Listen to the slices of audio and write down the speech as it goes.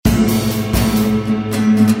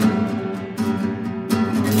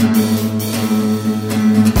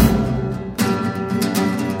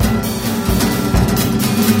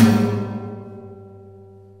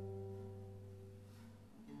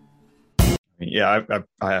Yeah,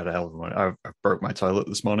 I had a hell of a morning. I broke my toilet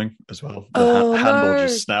this morning as well. The Oh, handle no.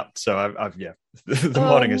 just snapped. So I've the Oh,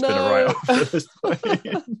 morning has been a no. write-off at this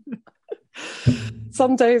point.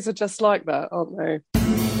 Some days are just like that, aren't they?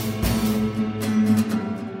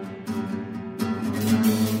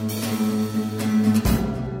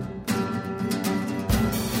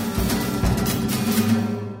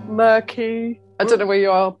 Murky. I don't know where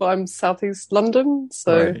you are, but I'm southeast London,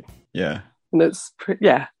 so Right. Yeah. and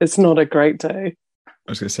it's not a great day.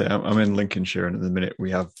 I was going to say, I'm in Lincolnshire, and at the minute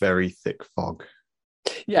we have very thick fog.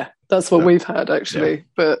 Yeah, that's what So, we've had actually. yeah.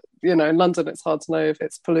 But in London, it's hard to know if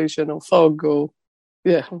it's pollution or fog or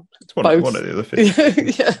It's one both. of the other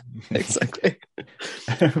things. Yeah, exactly.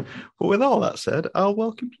 But with all that said, I'll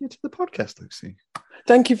welcome you to the podcast, Lucy.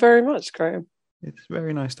 Thank you very much, Graham. It's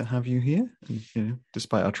very nice to have you here, and,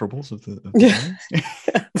 despite our troubles of the Yeah.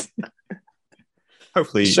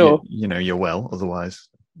 hopefully, Sure. you're well. Otherwise,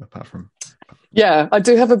 apart from Yeah, I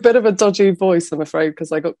do have a bit of a dodgy voice, I'm afraid,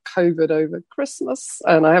 because I got COVID over Christmas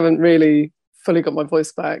and I haven't really fully got my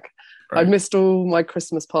voice back. Right. I missed all my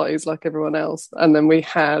Christmas parties like everyone else. And then we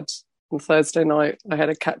had, on Thursday night, I had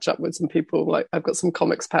a catch up with some people. Like, I've got some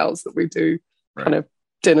comics pals that we do kind of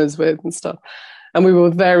dinners with and stuff. And we were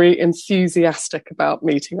very enthusiastic about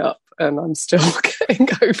meeting up. And I'm still getting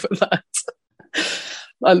over that.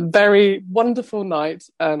 A very wonderful night,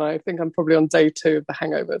 and I think I'm probably on day 2 of the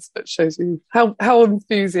hangovers, but it shows you how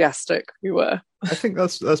enthusiastic we were. I think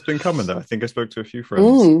that's been common though. I think I spoke to a few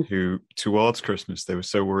friends who, towards Christmas, they were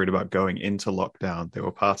so worried about going into lockdown, they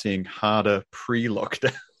were partying harder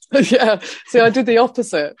pre-lockdown. Yeah, see, I did the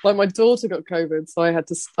opposite. Like, my daughter got COVID, so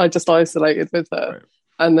I just isolated with her, Right.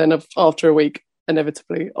 and then after a week,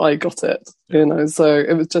 inevitably, I got it. So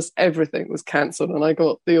it was just everything was cancelled, and I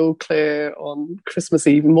got the all clear on Christmas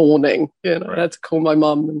Eve morning. Right. I had to call my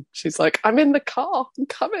mum, and she's like, "I'm in the car, I'm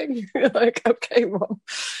coming." Like, okay, mum.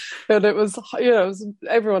 And it was,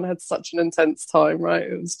 everyone had such an intense time, right?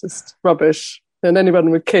 It was just rubbish, and anyone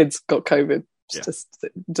with kids got COVID.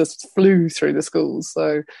 Just flew through the schools.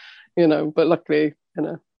 So, but luckily,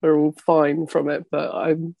 we're all fine from it. But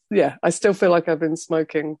I still feel like I've been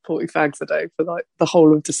smoking 40 fags a day for like the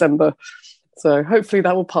whole of December. So hopefully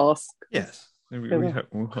that will pass. Yes. We'll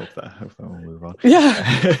hope that will move on. Yeah.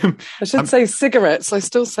 I should say cigarettes. I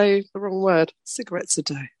still say the wrong word. Cigarettes a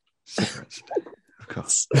day. Cigarettes a day, of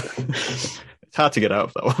course. It's hard to get out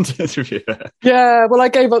of that one, to be fair. Yeah, well, I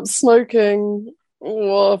gave up smoking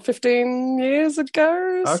 15 years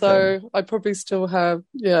ago. Okay. So I probably still have,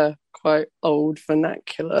 quite old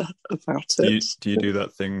vernacular about it. Do you do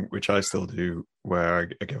that thing, which I still do, where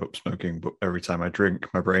I give up smoking, but every time I drink,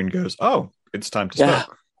 my brain goes, oh, it's time to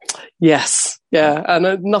smoke. Yes. Yeah.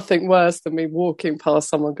 And nothing worse than me walking past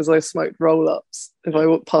someone, because I smoked roll-ups. If I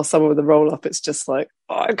walk past someone with a roll-up, it's just like,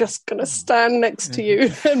 I'm just going to stand next to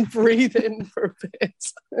you and breathe in for a bit.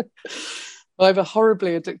 I have a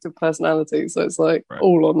horribly addictive personality, so it's like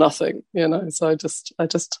all or nothing, so I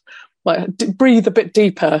just like breathe a bit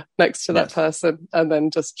deeper next to that person and then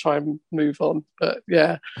just try and move on. But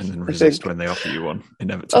yeah, and then resist when they offer you one,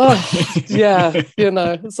 inevitably.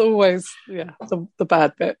 It's always the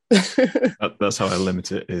bad bit. That's how I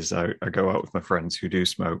limit it. Is I go out with my friends who do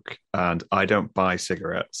smoke, and I don't buy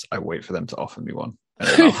cigarettes. I wait for them to offer me one, and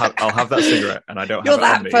then I'll have that cigarette, and I don't You're have it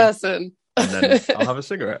that on me. person. And then I'll have a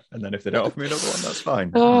cigarette, and then if they don't offer me another one, that's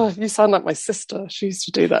fine. Oh, you sound like my sister. She used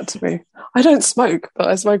to do that to me. I don't smoke, but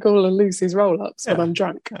I smoke all of Lucy's roll-ups when I'm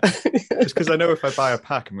drunk. Just because I know if I buy a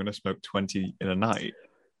pack, I'm going to smoke 20 in a night.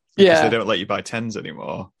 Because they don't let you buy 10s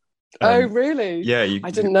anymore. Oh, really? Yeah. I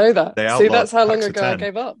didn't know that. See, that's how long ago I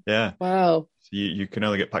gave up. Yeah. Wow. So you can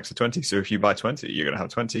only get packs of 20. So if you buy 20, you're going to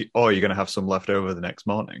have 20, or you're going to have some left over the next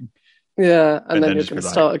morning. Yeah, and then you're going to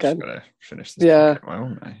start again. Gotta finish this Yeah,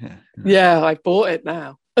 I bought it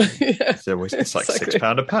now. It's like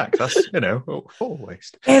 £6 a pack. That's full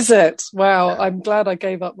waste. Is it? Wow, yeah. I'm glad I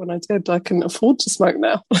gave up when I did. I can afford to smoke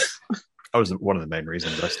now. That was one of the main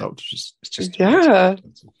reasons I stopped. It's just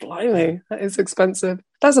blimey, that is expensive.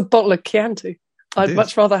 That's a bottle of Chianti. I'd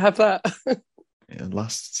much rather have that. It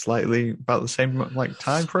lasts slightly about the same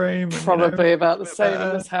time frame. Probably about the same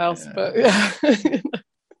in this house, but yeah.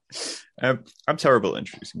 I'm terrible at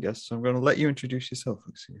introducing guests, so I'm going to let you introduce yourself,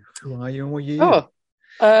 Lucy. Who are you and what you do?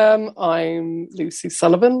 I'm Lucy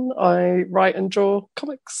Sullivan. I write and draw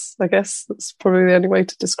comics, I guess. That's probably the only way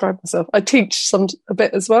to describe myself. I teach a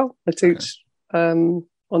bit as well. I teach on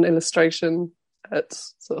illustration at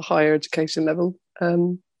sort of higher education level.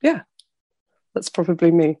 That's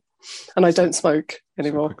probably me. And I don't smoke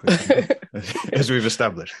anymore. As we've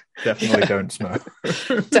established, definitely don't smoke.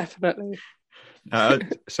 Definitely.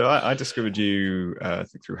 So I discovered you, I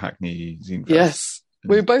think, through Hackney Zine Fest. Yes,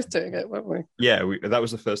 we were both doing it, weren't we? Yeah, that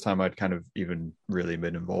was the first time I'd kind of even really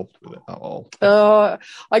been involved with it at all.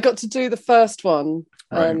 I got to do the first one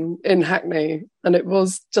Right. in Hackney, and it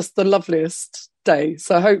was just the loveliest day.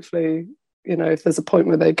 So hopefully, if there's a point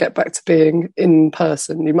where they get back to being in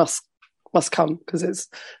person, you must come, because it's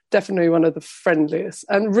definitely one of the friendliest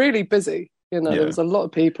and really busy. Yeah. There was a lot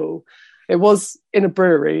of people. It was in a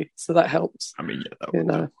brewery, so that helped. I mean, yeah,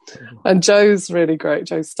 that And Joe's really great.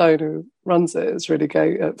 Joe Stone, who runs it, is really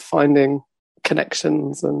great at finding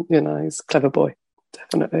connections, and he's a clever boy,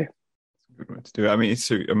 definitely. good way to do it. I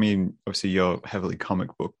mean, obviously you're heavily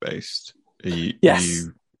comic book based. Yes.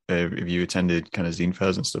 Have you attended kind of zine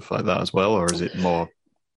fairs and stuff like that as well, or is it more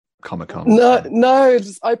Comic-Con? No,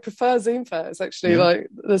 I prefer zine fairs actually. Yeah. Like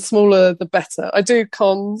the smaller, the better. I do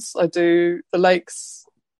cons. I do the lakes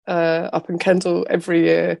up in Kendal every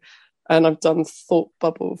year, and I've done Thought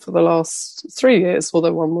Bubble for the last 3 years,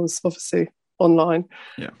 although one was obviously online.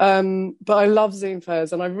 Yeah. But I love zine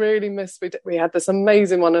fairs, and I really miss. We had this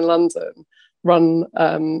amazing one in London, run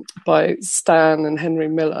by Stan and Henry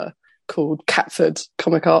Miller, called Catford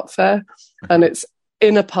Comic Art Fair, and it's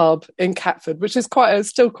in a pub in Catford, which is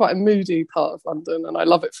still quite a moody part of London, and I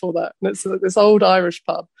love it for that. And it's this old Irish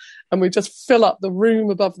pub, and we just fill up the room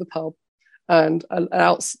above the pub and an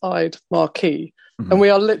outside marquee. Mm-hmm. And we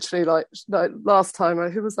are literally like last time, I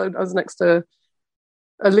was next to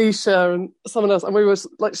Alicia and someone else, and we were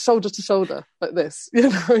like shoulder to shoulder like this,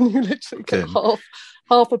 and you literally get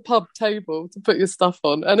half a pub table to put your stuff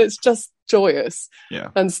on, and it's just joyous. Yeah.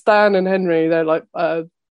 And Stan and Henry, they're like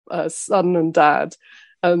son and dad,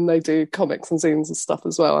 and they do comics and zines and stuff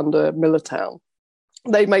as well under Millertown.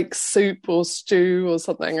 They make soup or stew or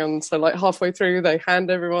something, and so like halfway through they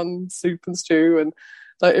hand everyone soup and stew. And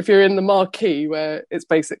like if you're in the marquee, where it's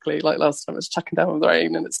basically like last time, it's chucking down with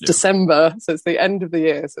rain, and it's December, so it's the end of the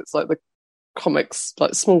year, so it's like the comics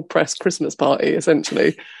like small press Christmas party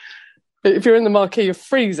essentially. If you're in the marquee, you're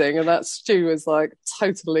freezing, and that stew is like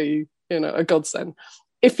totally a godsend.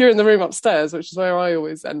 If you're in the room upstairs, which is where I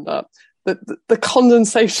always end up, the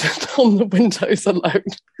condensation on the windows alone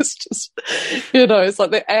is just, it's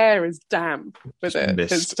like the air is damp with it.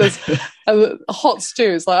 Mist. It's just a hot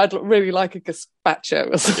stew. It's like, I'd really like a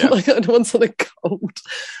gazpacho or something. Like, I'd want something cold.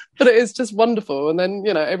 But it is just wonderful. And then,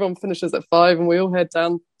 everyone finishes at 5 and we all head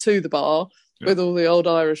down to the bar with all the old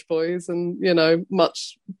Irish boys, and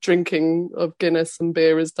much drinking of Guinness and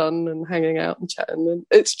beer is done, and hanging out and chatting, and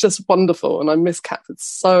it's just wonderful. And I miss Catford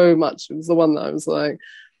so much. It was the one that I was like,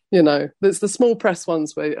 there's the small press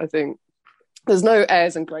ones where I think there's no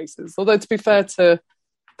airs and graces, although to be fair to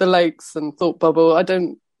the lakes and Thought Bubble,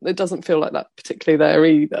 it doesn't feel like that particularly there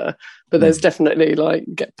either, but there's definitely like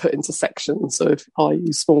you get put into sections. So are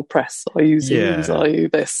you small press, are you zines, are you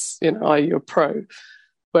this, are you a pro?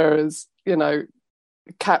 Whereas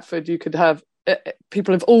Catford, you could have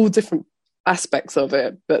people of all different aspects of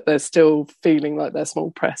it, but they're still feeling like they're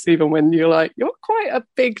small press, even when you're like, you're quite a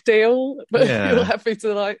big deal, but you're happy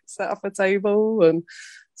to like set up a table. And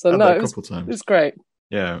so it's great.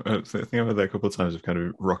 Yeah, I think I've had that a couple of times of kind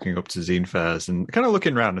of rocking up to zine fairs and kind of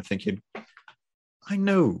looking around and thinking, I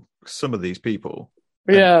know some of these people.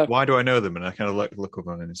 Yeah. Why do I know them? And I kind of look up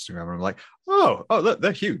on Instagram and I'm like, oh, look,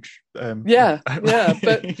 they're huge. Yeah.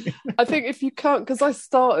 But I think if you can't, because I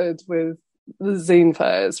started with the zine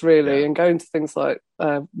fairs really, and going to things like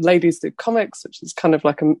Ladies Do Comics, which is kind of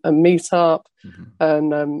like a meet-up. Mm-hmm.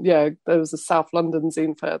 And there was a South London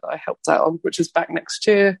zine fair that I helped out on, which is back next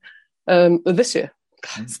year. This year.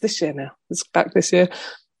 God, it's this year now. It's back this year.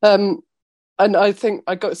 And I think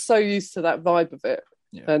I got so used to that vibe of it.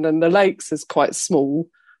 Yeah. And then the lakes is quite small,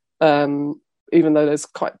 even though there's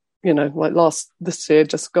quite, like this year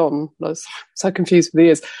just gone. I was so confused with the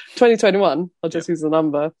years. 2021, I'll just use the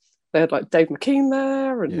number. They had like Dave McKean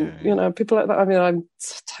there, and people like that. I mean, I'm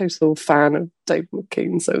a total fan of Dave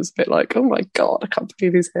McKean, so it was a bit like, oh my God, I can't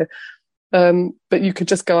believe he's here. But you could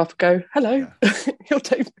just go up and go, hello, you're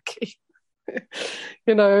Dave McKean.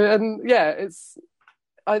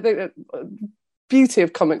 I think that beauty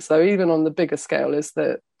of comics, though, even on the bigger scale, is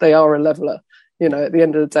that they are a leveler. At the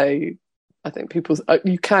end of the day, I think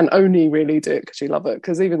you can only really do it because you love it.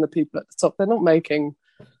 Because even the people at the top, they're not making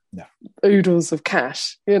oodles of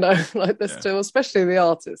cash. Like they're still, especially the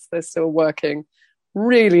artists, they're still working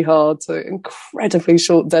really hard to incredibly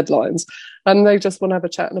short deadlines, and they just want to have a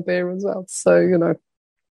chat and a beer as well. So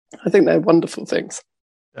I think they're wonderful things.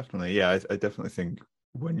 Definitely, yeah. I definitely think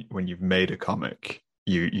when you've made a comic,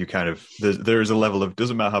 you kind of there is a level of,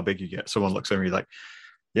 doesn't matter how big you get, someone looks over you like,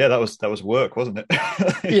 Yeah, that was work, wasn't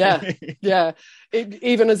Yeah, it? yeah.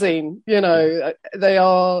 Even a zine, you know,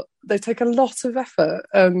 they take a lot of effort,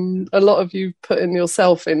 and a lot of you putting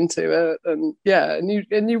yourself into it, and yeah,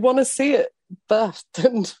 and you want to see it birthed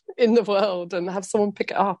and in the world, and have someone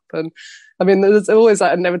pick it up. And I mean, there's always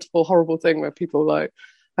that inevitable horrible thing where people like,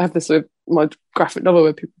 I have this with my graphic novel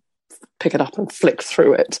where people pick it up and flick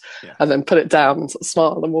through it, Yeah. and then put it down and sort of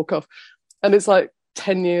smile and walk off, and it's like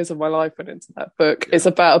 10 years of my life went into that book. Yeah. It's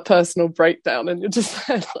about a personal breakdown, and you're just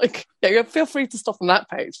there like, yeah, feel free to stop on that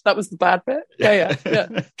page. That was the bad bit. Yeah.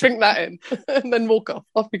 Drink that in and then walk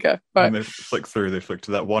off you go. Right. And they flick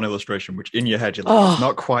to that one illustration, which in your head you're like, it's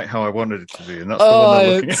not quite how I wanted it to be. And that's the one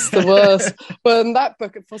they're looking it's at. the worst. Well, in that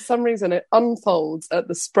book, for some reason, it unfolds at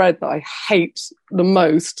the spread that I hate the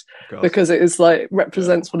most, because it is like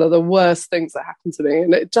represents one of the worst things that happened to me.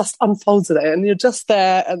 And it just unfolds it, and you're just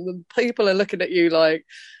there, and the people are looking at you like,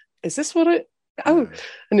 is this what it? Oh,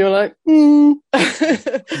 and you're like,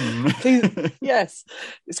 Please, yes,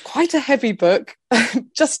 it's quite a heavy book,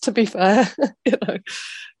 just to be fair, you know.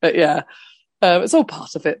 But yeah, it's all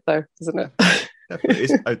part of it, though, isn't it?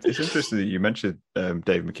 It's interesting that you mentioned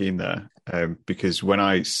Dave McKean there, because when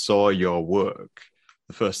I saw your work,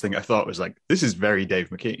 the first thing I thought was like, this is very Dave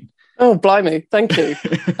McKean. Oh, blimey, thank you.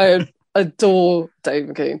 I adore Dave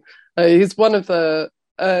McKean. He's one of the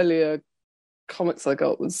earlier comics I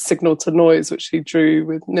got was Signal to Noise, which he drew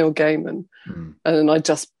with Neil Gaiman, and I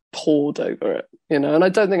just poured over it, you know. And I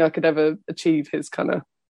don't think I could ever achieve his kind of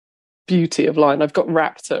beauty of line. I've got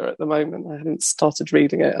Raptor at the moment. I haven't started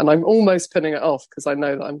reading it, and I'm almost putting it off because I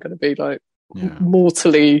know that I'm going to be like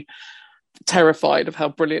mortally terrified of how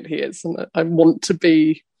brilliant he is, and I want to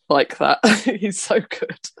be like that. He's so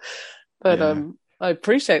good. But I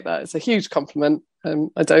appreciate that. It's a huge compliment.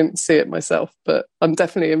 I don't see it myself, but I'm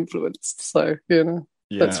definitely influenced. So, you know,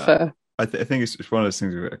 that's fair. I think it's one of those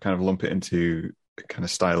things where I kind of lump it into kind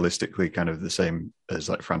of stylistically kind of the same as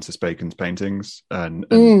like Francis Bacon's paintings, and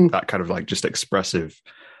that kind of like just expressive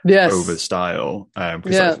over style.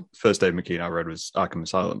 Because like, first Dave McKean I read was Arkham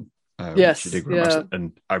Asylum. Which you did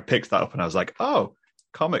and I picked that up and I was like, oh,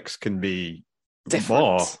 comics can be different.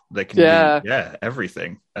 More. They can be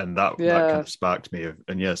everything, and that kind of sparked me.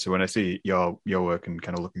 So when I see your work and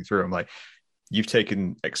kind of looking through, I'm like, you've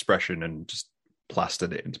taken expression and just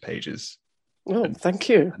plastered it into pages. Oh, thank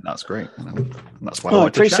you. And that's great. And that's why I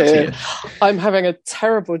appreciate it. I'm having a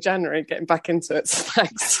terrible January getting back into it. So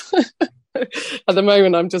thanks. At the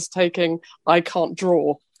moment, I'm just taking I can't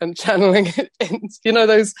draw and channeling it in, you know,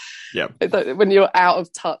 those when you're out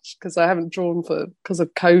of touch, because I haven't drawn because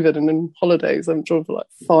of COVID and in holidays I haven't drawn for like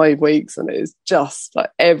 5 weeks, and it is just like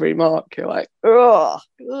every mark you're like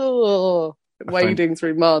wading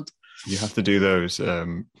through mud. You have to do those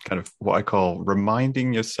kind of what I call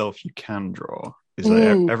reminding yourself you can draw. Is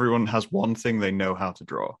that everyone has one thing they know how to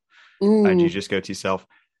draw, and you just go to yourself,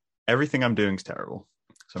 everything I'm doing is terrible,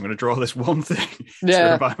 so I'm going to draw this one thing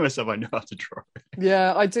to remind myself I know how to draw it.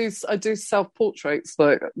 Yeah, I do self-portraits.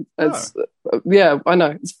 Like, I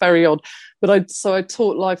know it's very odd, but I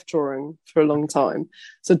taught life drawing for a long time.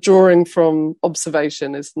 So drawing from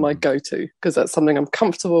observation is my go-to, because that's something I'm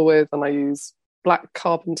comfortable with, and I use black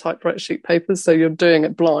carbon typewriter sheet papers. So you're doing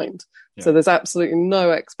it blind. Yeah. So there's absolutely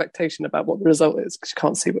no expectation about what the result is, because you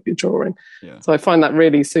can't see what you're drawing. Yeah. So I find that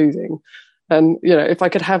really soothing. And, you know, if I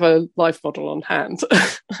could have a life model on hand,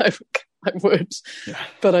 I would,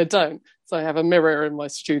 but I don't. So I have a mirror in my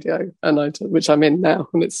studio, and which I'm in now,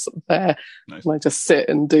 and it's sort of there. Nice. And I just sit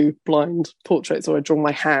and do blind portraits, or I draw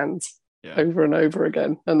my hands over and over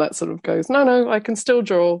again. And that sort of goes, no, I can still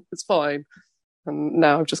draw. It's fine. And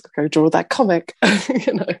now I've just got to go draw that comic,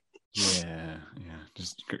 you know. Yeah.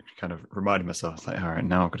 Just kind of reminding myself, like, all right,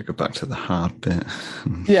 now I've got to go back to the hard bit.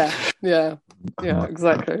 Yeah,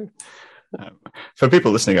 exactly. For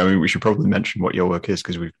people listening, I mean, we should probably mention what your work is,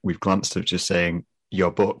 because we've glanced at just saying your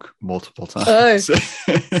book multiple times.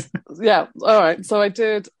 Yeah, all right. So I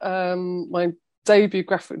did my debut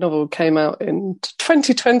graphic novel came out in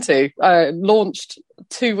 2020. I launched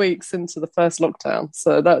 2 weeks into the first lockdown,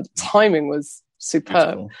 so that timing was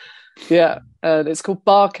superb. Beautiful. Yeah, and it's called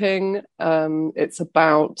Barking. It's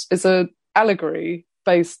an allegory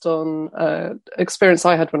based on experience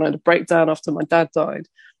I had when I had a breakdown after my dad died.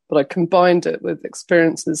 But I combined it with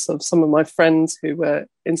experiences of some of my friends who were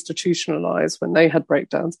institutionalized when they had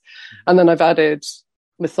breakdowns. And then I've added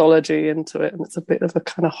mythology into it, and it's a bit of a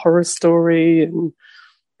kind of horror story and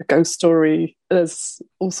a ghost story. There's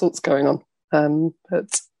all sorts going on.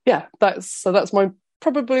 But yeah, that's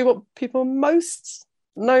probably what people most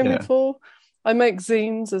know me for. I make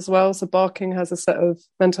zines as well. So Barking has a set of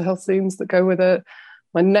mental health zines that go with it.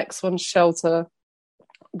 My next one's Shelter.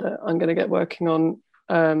 that I'm going to get working on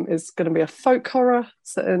is going to be a folk horror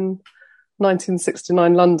set in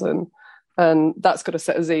 1969 London, and that's got a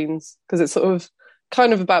set of zines because it's sort of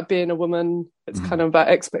kind of about being a woman. It's kind of about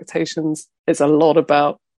expectations. It's a lot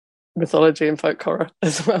about mythology and folk horror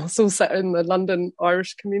as well. It's all set in the London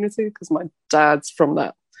Irish community because my dad's from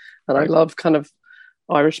that, and I love kind of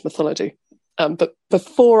Irish mythology. But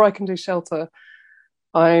before I can do Shelter,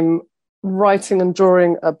 I'm writing and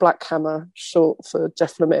drawing a Black Hammer short for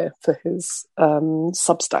Jeff Lemire for his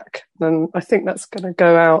Substack, and I think that's going to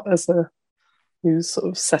go out as a new sort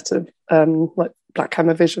of set of like Black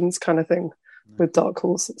Hammer Visions kind of thing with Dark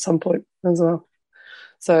Horse at some point as well.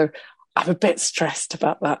 So I'm a bit stressed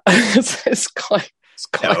about that. it's quite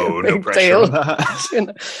a big deal. You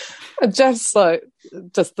know? And Jeff's like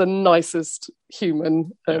just the nicest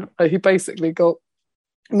human. He basically got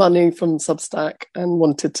money from Substack and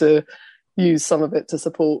wanted to use some of it to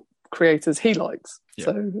support creators he likes.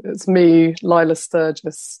 So it's me, Lila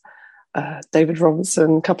Sturgis, David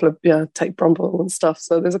Robinson, a couple of Tate Brumble and stuff.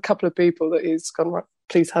 So there's a couple of people that he's gone, right,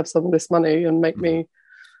 please have some of this money and make me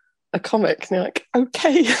a comic. And you're like,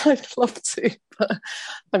 okay, I'd love to, but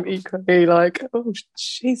I'm equally like, oh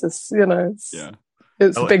Jesus, you know,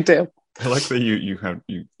 it's a big deal. I like that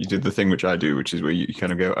you did the thing which I do, which is where you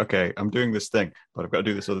kind of go, okay, I'm doing this thing, but I've got to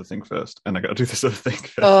do this other thing first, and I got to do this other thing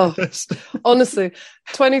first. Honestly,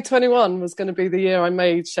 2021 was going to be the year I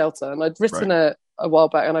made Shelter, and I'd written it a while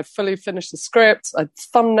back, and I fully finished the script. I'd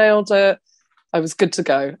thumbnailed it. I was good to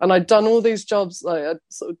go, and I'd done all these jobs. Like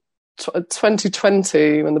sort of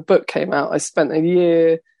 2020, when the book came out, I spent a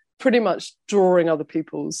year pretty much drawing other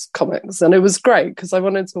people's comics, and it was great because I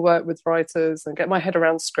wanted to work with writers and get my head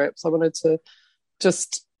around scripts. I wanted to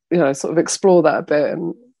just sort of explore that a bit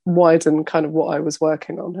and widen kind of what I was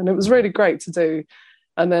working on, and it was really great to do.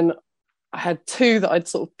 And then I had two that I'd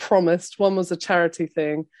sort of promised. One was a charity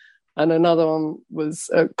thing, and another one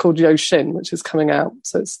was called Yoshin, which is coming out,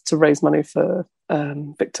 so it's to raise money for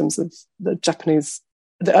victims of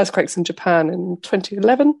the earthquakes in Japan in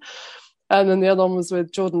 2011. And then the other one was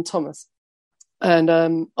with Jordan Thomas. And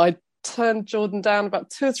I turned Jordan down about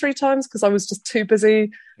 2 or 3 times because I was just too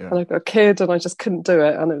busy and I got a kid and I just couldn't do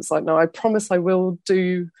it. And it was like, no, I promise I will draw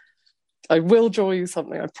you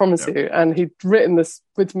something, I promise you. And he'd written this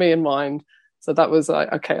with me in mind. So that was like,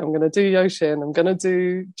 okay, I'm going to do Yoshin, I'm going to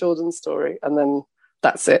do Jordan's story. And then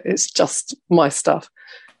that's it. It's just my stuff.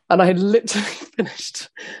 And I had literally finished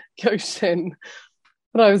Yoshin.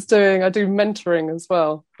 And I do mentoring as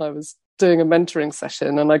well. I was doing a mentoring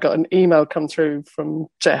session and I got an email come through from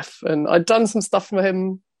Jeff, and I'd done some stuff for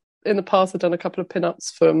him in the past. I'd done a couple of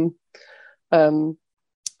pin-ups from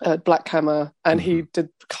Black Hammer, and he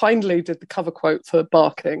kindly did the cover quote for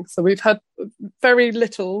Barking. So we've had very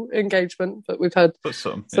little engagement, but we've had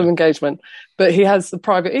some engagement. But he has the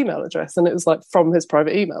private email address, and it was like from his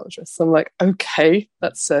private email address. So I'm like, okay,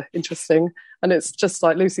 that's interesting. And it's just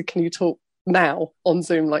like, Lucy, can you talk now on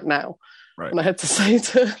Zoom, like now? Right. And I had to say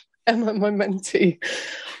to Emma, my mentee,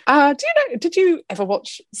 did you ever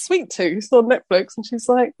watch Sweet Tooth on Netflix? And she's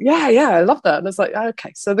like, yeah, I love that. And I was like,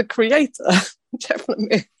 okay, so the creator, Jeff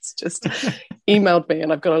Lemire, just emailed me,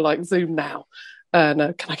 and I've got to like Zoom now.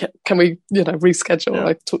 And can we reschedule?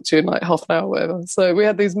 I talked to you in like half an hour or whatever. So we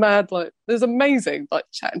had these mad, like, it was amazing, like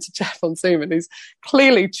chatting to Jeff on Zoom, and he's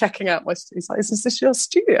clearly checking out my studio. He's like, is this your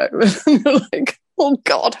studio? And you're like, oh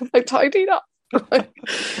God, have I tidied up? Like,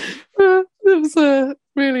 it was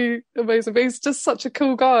really amazing. But he's just such a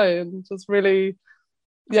cool guy, and just really,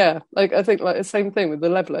 like, I think like the same thing with The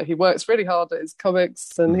Leveller. He works really hard at his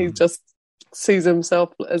comics, and he just sees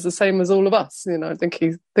himself as the same as all of us. I think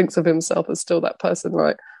he thinks of himself as still that person,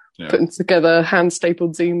 right? Putting together hand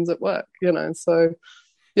stapled zines at work, So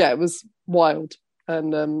it was wild.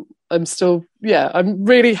 And I'm still, I'm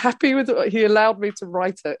really happy with it. He allowed me to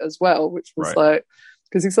write it as well, which was like,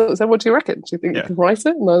 because he sort of said, what do you reckon? Do you think you can write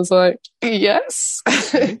it? And I was like, yes,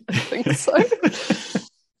 I think so.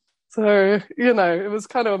 So, it was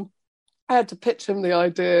kind of, I had to pitch him the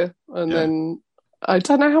idea, and then I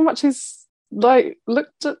don't know how much he's like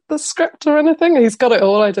looked at the script or anything. He's got it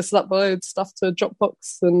all. I just uploaded stuff to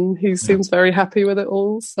Dropbox, and he seems very happy with it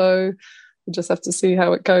all. So we'll just have to see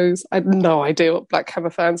how it goes. I have no idea what Black Hammer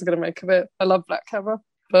fans are going to make of it. I love Black Hammer,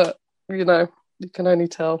 but you can only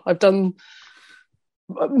tell. I've done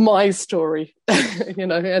my story,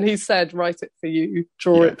 and he said, write it for you,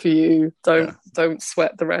 draw it for you, don't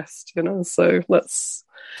sweat the rest, so that's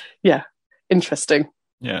interesting.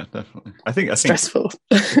 Yeah, definitely. I think stressful.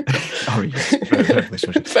 Oh yes, definitely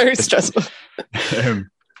stressful. Very stressful.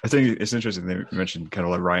 I think it's interesting that you mentioned kind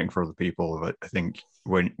of like writing for other people, but I think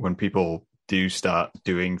when people do start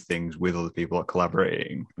doing things with other people or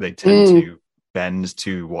collaborating, they tend to bend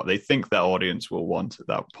to what they think their audience will want at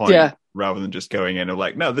that point, rather than just going in and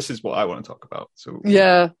like, no, this is what I want to talk about. So we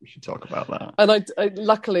should talk about that. And I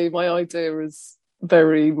luckily my idea is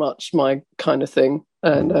very much my kind of thing,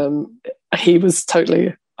 and he was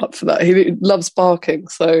totally up for that. He loves barking,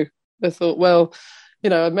 so I thought, well, you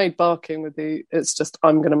know, I made barking with it's just,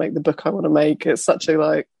 I'm going to make the book I want to make. It's such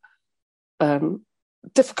a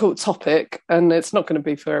difficult topic, and it's not going to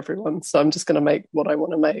be for everyone, so I'm just going to make what I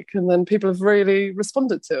want to make. And then people have really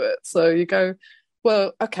responded to it, so you go,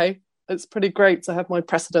 well, okay, it's pretty great to have my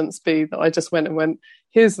precedents be that I just went,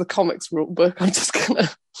 here's the comics rule book, I'm just going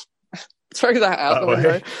to throw that out the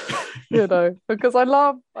window. You know, because I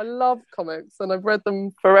love comics, and I've read them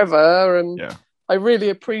forever, and I really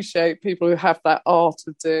appreciate people who have that art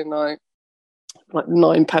of doing like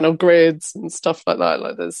 9-panel grids and stuff like that.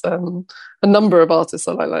 Like there's a number of artists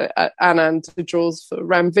I like Anand, who draws for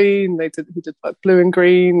Ram V, and he did like Blue and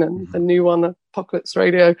Green, and the new one, Apocalypse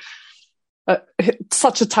Radio.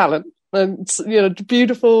 Such a talent, and you know,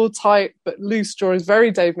 beautiful, tight but loose drawings,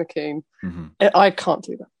 very Dave McKean. I can't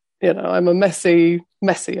do that. You know, I'm a messy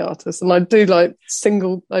artist, and I do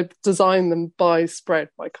I design them by spread,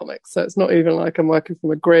 by comics. So it's not even like I'm working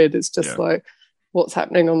from a grid. It's just like, what's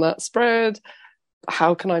happening on that spread?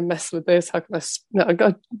 How can I mess with this? How can I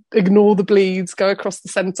go ignore the bleeds, go across the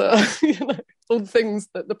center? You know, all the things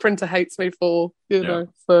that the printer hates me for. You know,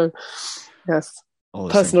 so yes.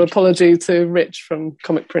 Personal apology to Rich from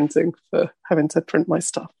Comic Printing for having to print my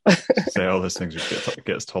stuff. Say all those things which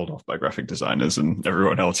gets told off by graphic designers and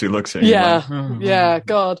everyone else who looks at you.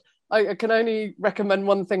 God. I can only recommend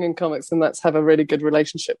one thing in comics, and that's have a really good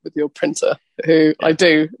relationship with your printer, who I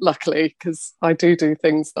do, luckily, because I do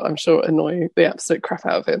things that I'm sure annoy the absolute crap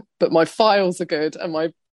out of him. But my files are good and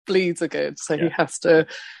my bleeds are good, so he has to,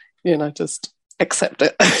 you know, just accept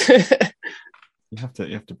it. You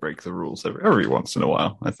have to break the rules every once in a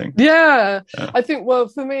while, I think. Yeah. I think, well,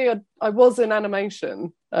 for me, I was in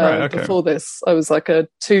animation before this. I was like a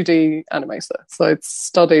 2D animator. So I'd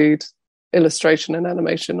studied illustration and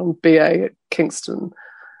animation on BA at Kingston.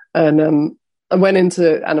 And I went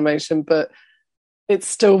into animation, but it's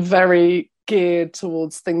still very geared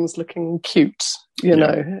towards things looking cute. You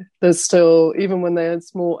know, there's still, even when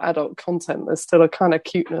there's more adult content, there's still a kind of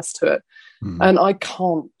cuteness to it. And I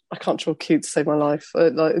can't draw cute to save my life.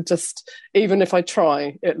 Just even if I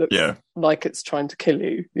try, it looks like it's trying to kill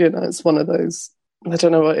you. You know, it's one of those. I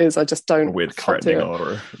don't know what it is. I just don't. A weird threatening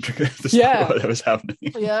aura. What was happening.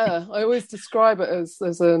 Yeah, I always describe it as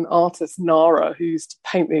there's an artist, Nara, who used to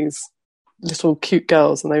paint these little cute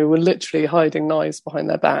girls, and they were literally hiding knives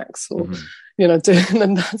behind their backs, or you know, doing.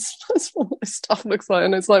 And that's what my stuff looks like,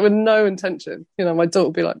 and it's like with no intention. You know, my daughter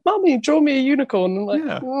would be like, "Mummy, draw me a unicorn," and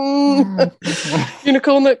I'm like,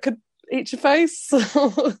 unicorn that could eat your face.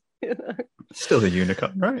 You know. Still a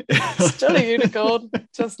unicorn, right? Still a unicorn.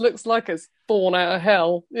 Just looks like it's born out of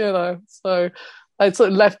hell, you know. So I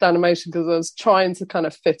sort of left animation because I was trying to kind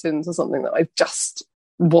of fit into something that I just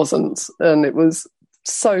wasn't, and it was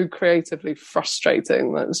so creatively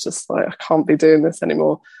frustrating that it's just like, I can't be doing this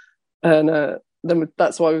anymore. And then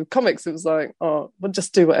that's why with comics it was like, oh, well,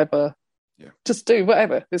 just do whatever. Just do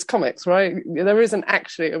whatever. It's comics, right? There isn't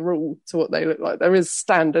actually a rule to what they look like. There is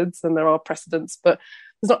standards and there are precedents, but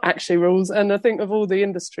there's not actually rules. And I think of all the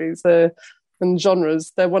industries and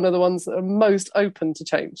genres, they're one of the ones that are most open to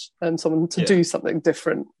change and someone to do something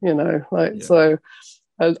different, you know, so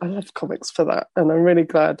I love comics for that. And I'm really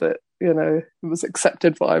glad that, you know, it was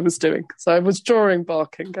accepted what I was doing. So I was drawing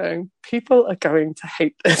barking going, people are going to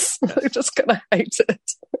hate this. They're just going to hate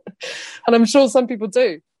it. And I'm sure some people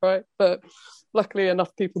do, right? But luckily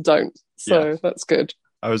enough people don't. So that's good.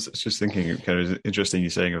 I was just thinking, kind of interesting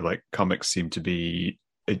you saying of like comics seem to be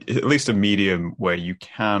at least a medium where you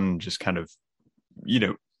can just kind of, you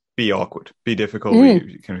know, be awkward, be difficult,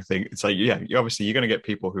 kind of thing. It's like, obviously you're going to get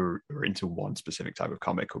people who are into one specific type of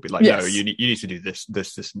comic who'll be like, no, you need to do this, and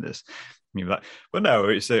this. And you're like, but no,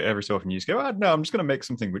 it's every so often you just go, no, I'm just going to make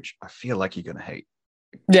something which I feel like you're going to hate.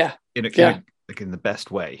 Yeah. In the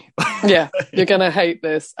best way. Yeah, you're going to hate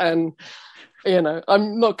this. And, you know,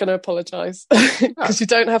 I'm not going to apologise because you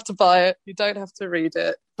don't have to buy it. You don't have to read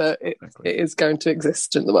it, but it is going to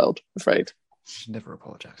exist in the world, I'm afraid. You should never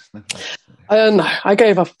apologise. No, I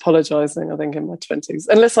gave up apologising, I think, in my 20s,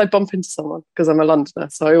 unless I bump into someone because I'm a Londoner,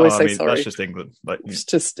 so I always say sorry. That's just England. It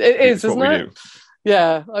is, isn't it?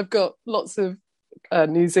 Yeah, I've got lots of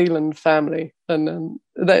New Zealand family, and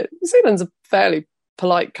New Zealand's a fairly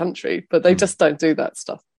polite country, but they just don't do that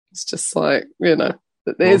stuff. It's just like, you know,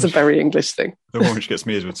 it is a very English thing. The one which gets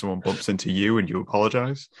me is when someone bumps into you and you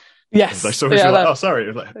apologise. Yes. I saw it, like, oh, sorry. It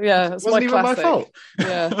was like, yeah, it's wasn't even my fault.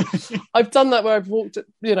 Yeah. I've done that where I've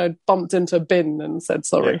bumped into a bin and said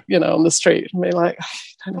sorry, on the street, and be like,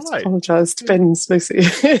 I don't have to apologise to bins, Lucy.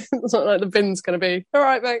 It's not like the bin's going to be, all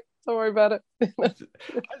right, mate, don't worry about it.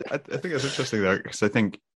 I think that's interesting, though, because I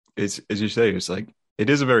think, as you say, it's like, it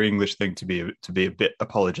is a very English thing to be a bit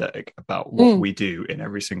apologetic about what we do in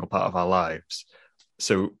every single part of our lives.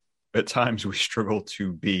 So at times we struggle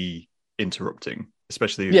to be interrupting,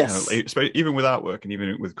 especially even with artwork and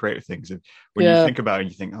even with creative things. When you think about it,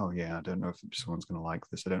 you think, oh yeah, I don't know if someone's going to like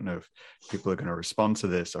this. I don't know if people are going to respond to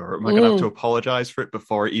this, or am I going to have to apologize for it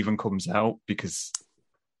before it even comes out? Because,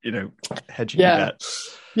 hedging your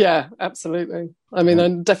bets. Yeah, absolutely. I mean,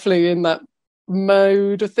 I'm definitely in that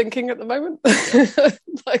mode of thinking at the moment.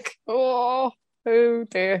 Like, oh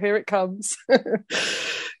dear, here it comes.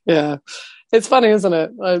 Yeah, it's funny, isn't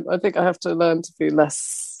it? I think I have to learn to be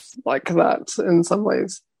less like that in some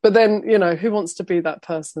ways. But then, who wants to be that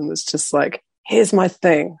person that's just like, here's my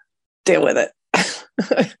thing, deal with it.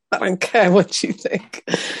 I don't care what you think.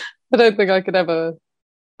 I don't think I could ever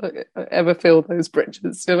feel those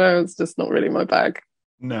bridges. It's just not really my bag.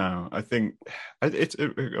 No, I think it's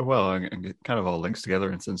and it kind of all links together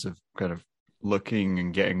in the sense of kind of looking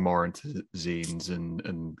and getting more into zines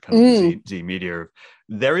and kind of zine media.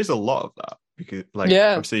 There is a lot of that, because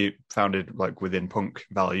obviously founded like within punk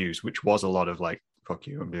values, which was a lot of like, fuck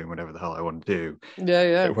you, I'm doing whatever the hell I want to do.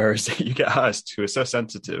 Yeah. Whereas you get artists who are so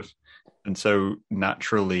sensitive and so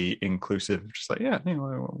naturally inclusive, just like,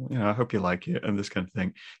 I hope you like it and this kind of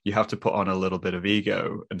thing. You have to put on a little bit of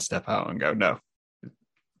ego and step out and go, no,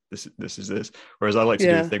 this is this. Whereas I like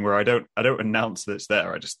to do a thing where I don't announce that it's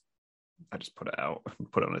there. I just put it out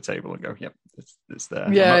and put it on a table and go, yep, it's there.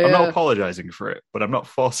 I'm not apologizing for it, but I'm not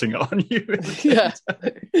forcing it on you.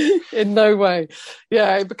 In no way.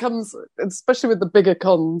 Yeah, it becomes, especially with the bigger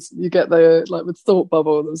cons, you get with Thought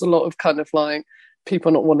Bubble, there's a lot of kind of like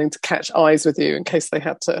people not wanting to catch eyes with you in case they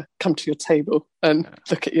had to come to your table and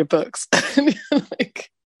look at your books. And you're like,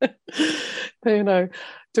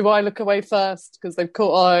 do I look away first because they've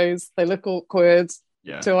caught eyes, they look awkward?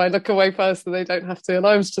 Do I look away first so they don't have to? And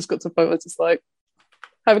I was just got to a point where it's just like,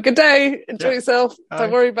 have a good day, enjoy yourself,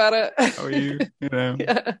 don't worry about it. How are you?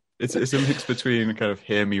 It's a mix between kind of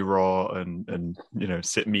hear me roar and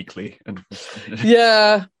sit meekly and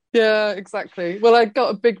yeah, exactly. Well, I got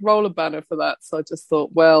a big roller banner for that, so I just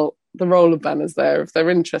thought, well, the roller banner's there. If they're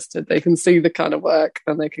interested, they can see the kind of work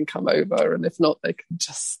and they can come over, and if not, they can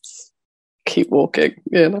just keep walking.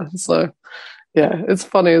 So yeah, it's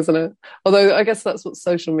funny, isn't it? Although I guess that's what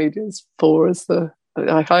social media is for.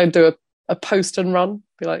 I do a post and run,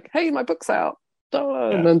 be like, hey, my book's out,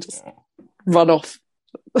 and then just run off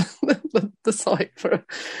the site for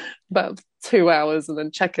about 2 hours and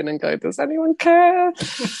then check in and go, does anyone care?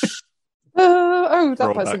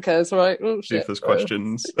 That person cares, right? Oh, shit. See if there's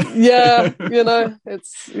questions.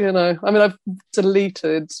 It's I mean, I've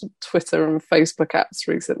deleted Twitter and Facebook apps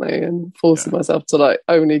recently and forcing myself to like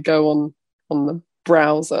only go on the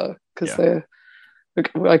browser, because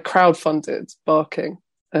I crowdfunded Barking,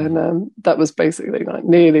 and that was basically like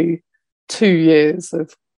nearly 2 years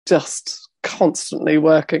of just constantly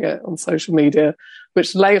working it on social media,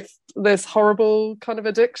 which left this horrible kind of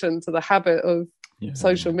addiction to the habit of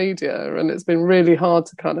social media. And it's been really hard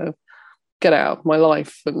to kind of get out of my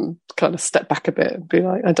life and kind of step back a bit and be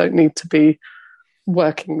like, I don't need to be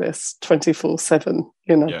working this 24/7.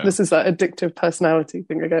 This is that addictive personality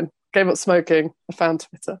thing again. Gave up smoking, I found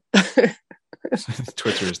Twitter.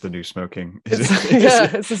 Twitter is the new smoking.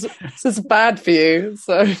 It's just bad for you.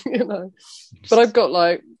 So, but I've got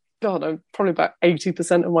I'm probably about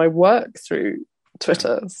 80% of my work through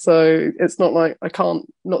Twitter. So it's not like I can't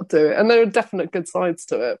not do it. And there are definite good sides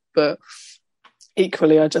to it, but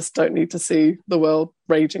equally, I just don't need to see the world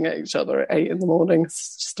raging at each other at 8 a.m.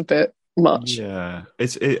 It's just a bit much. Yeah, I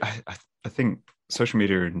think social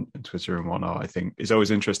media and Twitter and whatnot, I think, is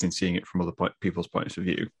always interesting seeing it from other people's points of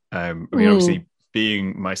view. I mean, obviously,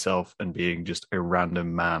 being myself and being just a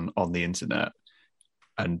random man on the internet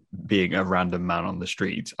and being a random man on the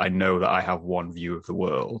street, I know that I have one view of the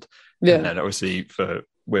world. Yeah. And then obviously for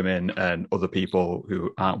women and other people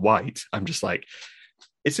who aren't white, I'm just like,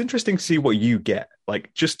 it's interesting to see what you get,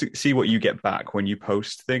 like just to see what you get back when you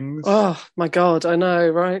post things. Oh my God, I know,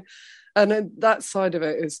 right? And that side of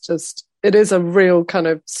it is just, it is a real kind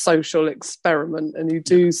of social experiment, and you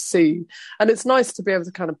do see, and it's nice to be able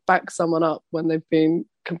to kind of back someone up when they've been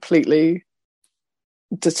completely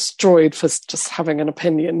destroyed for just having an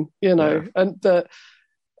opinion, and that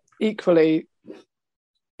equally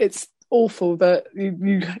it's awful that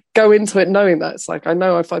you go into it knowing that it's like, I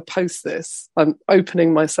know if I post this, I'm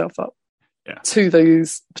opening myself up to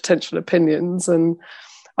those potential opinions. And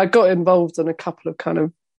I got involved in a couple of kind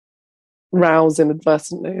of rows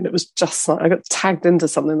inadvertently, and it was just like I got tagged into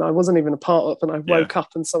something that I wasn't even a part of, and I woke up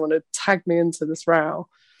and someone had tagged me into this row,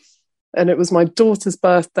 and it was my daughter's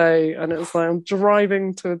birthday, and it was like I'm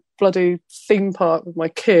driving to a bloody theme park with my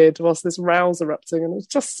kid whilst this row's erupting, and it was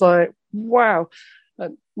just like, wow.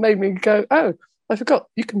 It made me go, oh, I forgot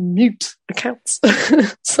you can mute accounts.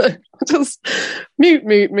 So just mute,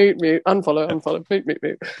 unfollow,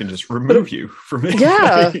 mute. I can just remove you from it.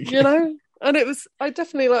 Yeah, you know. And it was, I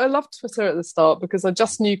definitely, I loved Twitter at the start because I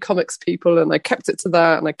just knew comics people, and I kept it to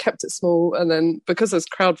that, and I kept it small. And then because there's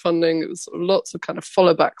crowdfunding, it was sort of lots of kind of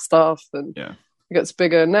follow back stuff, and it gets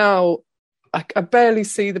bigger. Now I barely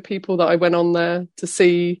see the people that I went on there to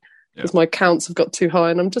see because my counts have got too high,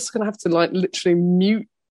 and I'm just going to have to like literally mute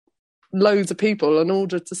loads of people in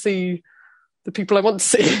order to see the people I want to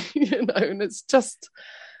see, you know. And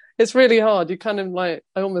it's really hard. You kind of like,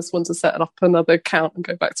 I almost want to set up another account and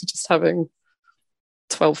go back to just having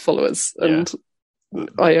 12 followers, and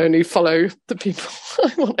I only follow the people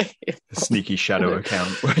I want to hear. The sneaky shadow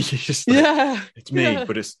account where you just like, it's me,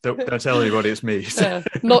 but it's don't tell anybody it's me.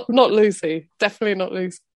 Not Lucy. Definitely not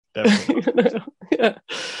Lucy. Definitely.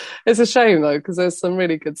 It's a shame though, because there's some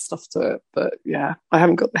really good stuff to it, but I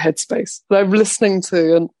haven't got the headspace. But I'm listening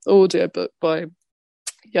to an audiobook by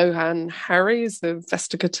Johann Hari, is an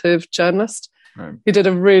investigative journalist. Right. He did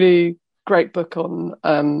a really great book on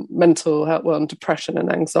mental health, on depression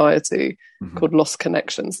and anxiety, called Lost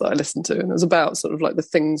Connections, that I listened to. And it was about sort of like the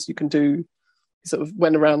things you can do. He sort of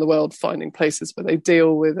went around the world finding places where they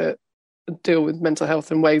deal with mental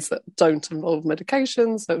health in ways that don't involve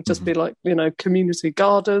medications. So it would just be like, you know, community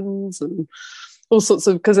gardens and all sorts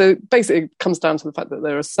of, because it basically comes down to the fact that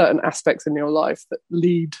there are certain aspects in your life that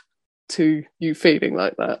lead to you feeling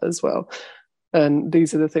like that as well. And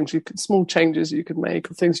these are the things small changes you could make,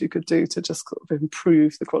 or things you could do to just sort of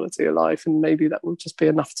improve the quality of life. And maybe that will just be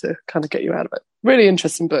enough to kind of get you out of it. Really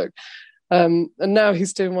interesting book. And now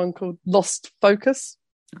he's doing one called Lost Focus.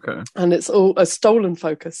 Okay. And it's all a stolen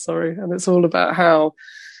focus, sorry. And it's all about how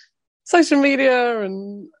social media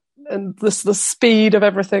and the speed of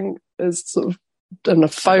everything is sort of, and the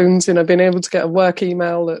phones, you know, being able to get a work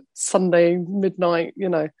email at Sunday midnight, you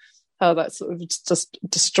know, how that's sort of just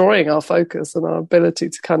destroying our focus and our ability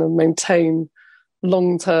to kind of maintain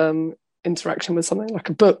long-term interaction with something like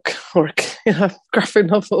a book or a graphic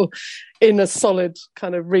novel in a solid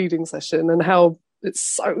kind of reading session, and how it's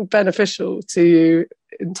so beneficial to you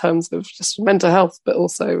in terms of just mental health, but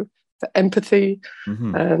also for empathy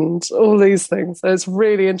and all these things. So it's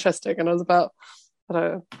really interesting. And I was about, I don't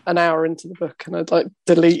know, an hour into the book, and I'd like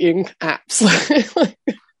deleting apps.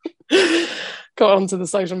 Got onto the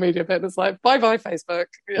social media bit, and it's like, bye Facebook,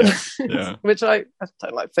 which I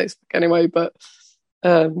don't like Facebook anyway, but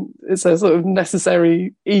it's a sort of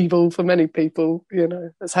necessary evil for many people, you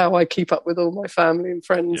know. It's how I keep up with all my family and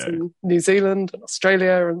friends in New Zealand and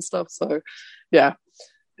Australia and stuff. So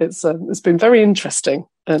it's been very interesting,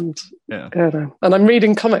 and and I'm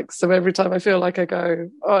reading comics, so every time I feel like I go,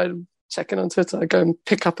 I'm checking on Twitter, I go and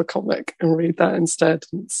pick up a comic and read that instead.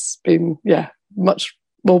 It's been much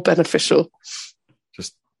more beneficial.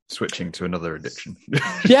 Just switching to another addiction.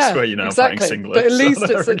 Yeah, where you're now exactly. buying singlets. But at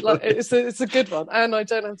least it's a good one, and I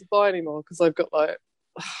don't have to buy anymore, because I've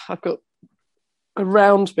got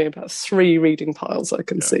around me about 3 reading piles I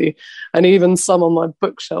can see, and even some on my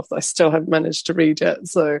bookshelf that I still haven't managed to read yet.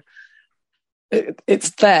 So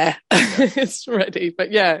it's there. It's ready.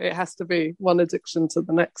 But it has to be one addiction to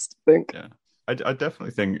the next, I think. Yeah. I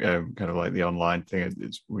definitely think kind of like the online thing,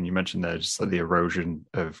 it's when you mentioned there, just like the erosion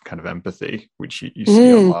of kind of empathy, which you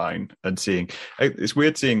see online, and seeing, it's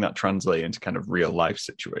weird seeing that translate into kind of real life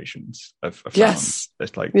situations. I've found it's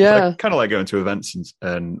like, kind of like going to events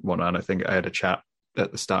and whatnot. And I think I had a chat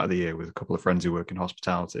at the start of the year with a couple of friends who work in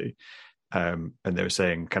hospitality, and they were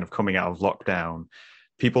saying, kind of coming out of lockdown,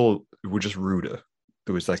 people were just ruder.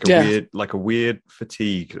 There was like a weird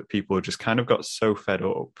fatigue that people just kind of got so fed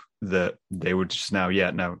up that they were just now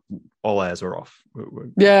all airs are off.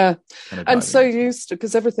 We're and so used to,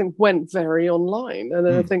 because everything went very online, and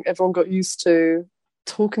then I think everyone got used to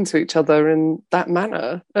talking to each other in that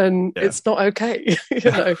manner, and it's not okay.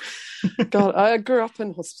 You know, God, I grew up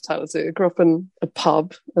in hospitality. I grew up in a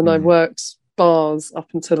pub, and I worked bars up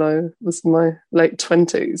until I was in my late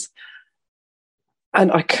 20s. And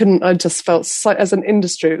I just felt so, as an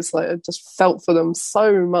industry, it was like, I just felt for them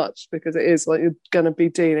so much, because it is like, you're going to be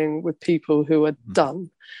dealing with people who are done,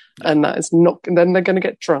 and that is not, and then they're going to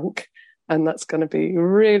get drunk, and that's going to be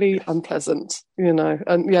really unpleasant, you know.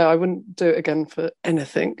 And yeah, I wouldn't do it again for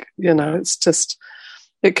anything, you know. It's just,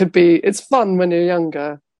 it's fun when you're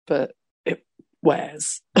younger, but it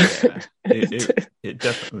wears. Yeah, it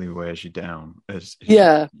definitely wears you down as you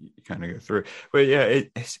kind of go through. But yeah,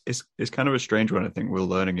 it's kind of a strange one. I think we're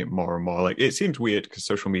learning it more and more. Like, it seems weird because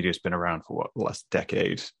social media has been around for the last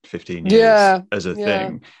decade, 15 years as a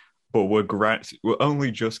thing. But we're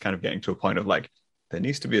only just kind of getting to a point of like, there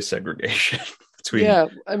needs to be a segregation between and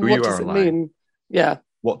what does it mean? Yeah.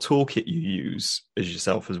 What toolkit you use as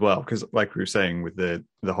yourself as well. Because like we were saying with the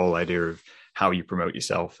whole idea of how you promote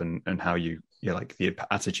yourself and how you like the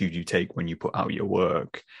attitude you take when you put out your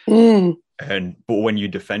work. But when you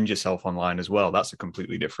defend yourself online as well, that's a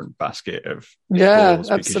completely different basket of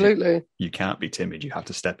absolutely. You can't be timid. You have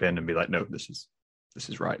to step in and be like, no, this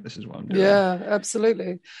is right. This is what I'm doing. Yeah,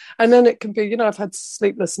 absolutely. And then it can be, you know, I've had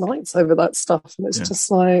sleepless nights over that stuff, and it's just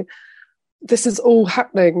like, this is all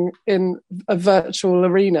happening in a virtual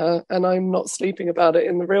arena, and I'm not sleeping about it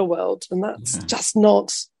in the real world, and that's just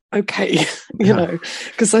not okay, you know,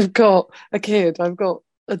 because I've got a kid, I've got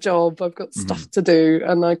a job, I've got stuff to do,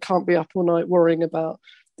 and I can't be up all night worrying about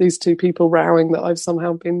these two people rowing that I've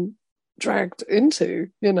somehow been dragged into,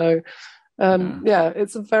 you know.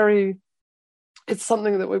 It's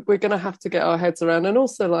something that we're going to have to get our heads around. And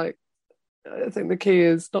also, like, I think the key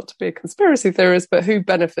is not to be a conspiracy theorist, but who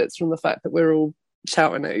benefits from the fact that we're all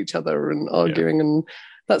shouting at each other and arguing, and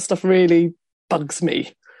that stuff really bugs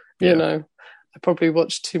me, you know. I probably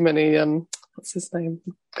watched too many, what's his name?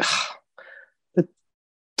 The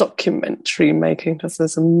documentary making, does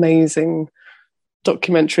those amazing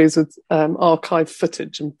documentaries with archive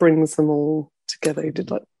footage and brings them all together. He did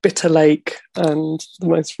like Bitter Lake, and the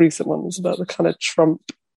most recent one was about the kind of Trump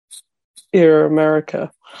era America.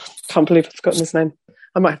 Can't believe I've forgotten his name.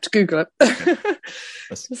 I might have to Google it.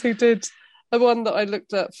 He did the one that I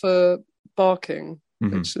looked at for Barking,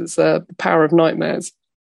 which is The Power of Nightmares.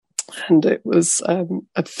 And it was a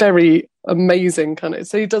very amazing kind of,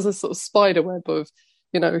 so he does a sort of spider web of,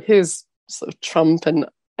 you know, here's sort of Trump and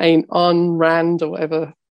Ayn Rand or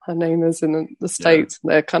whatever her name is in the States,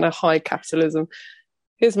 and they're kind of high capitalism.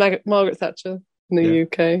 Here's Margaret Thatcher in the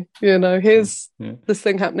UK, you know, here's this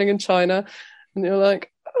thing happening in China, and you're like,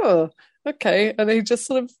 oh, okay. And he just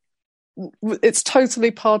sort of, it's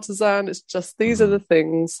totally partisan. It's just, these are the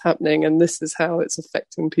things happening, and this is how it's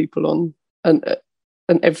affecting people on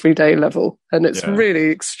an everyday level, and it's really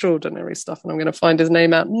extraordinary stuff. And I'm going to find his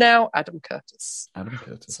name out now. Adam Curtis.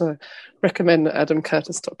 So recommend the Adam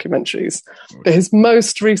Curtis documentaries. But his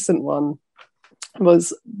most recent one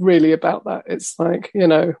was really about that. It's like, you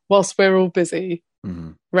know, whilst we're all busy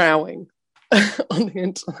rowing on the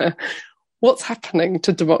internet, what's happening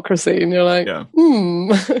to democracy? And you're like,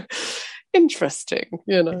 interesting,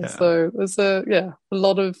 you know. So there's a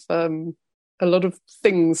lot of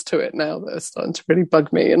things to it now that are starting to really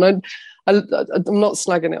bug me. And I'm not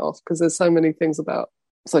slagging it off, because there's so many things about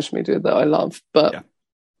social media that I love. But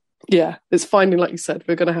it's finding, like you said,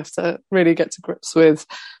 we're going to have to really get to grips with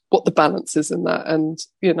what the balance is in that, and,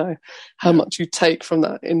 you know, how much you take from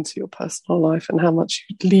that into your personal life and how much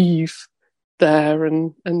you leave there.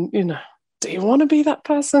 And you know, do you want to be that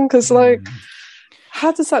person? Because like,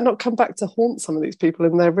 how does that not come back to haunt some of these people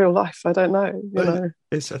in their real life? I don't know. You know,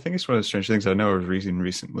 I think it's one of the strange things. I know I was reading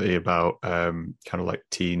recently about kind of like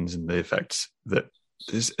teens and the effects that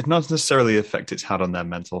it not necessarily the effect it's had on their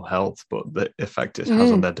mental health, but the effect it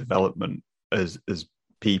has on their development as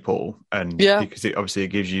people. And because it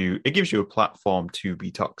gives you a platform to be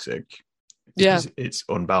toxic. It's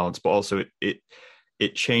unbalanced, but also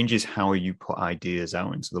it changes how you put ideas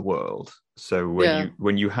out into the world. So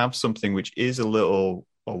when you have something which is a little,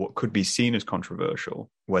 or what could be seen as controversial,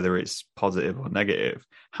 whether it's positive or negative,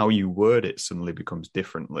 how you word it suddenly becomes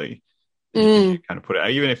differently. You kind of put it,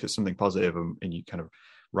 even if it's something positive, and you kind of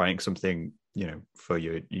writing something, you know, for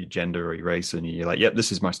your gender or your race, and you're like, yep,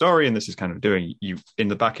 this is my story, and this is kind of doing, you in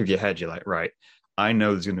the back of your head, you're like, right, I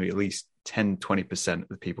know there's going to be at least 10-20% of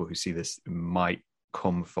the people who see this might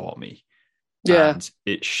come for me. And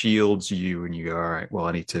it shields you, and you go, all right, well,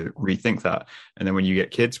 I need to rethink that. And then when you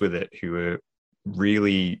get kids with it who are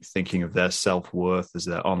really thinking of their self-worth as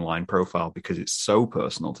their online profile because it's so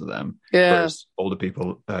personal to them, whereas older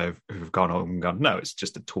people who've gone home and gone, no, it's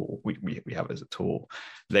just a tool, we have it as a tool,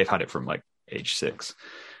 they've had it from like age 6.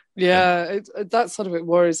 That sort of it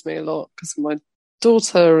worries me a lot because of my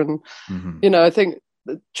daughter, and you know, I think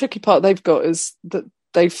the tricky part they've got is that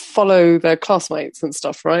they follow their classmates and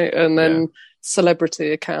stuff, right? And then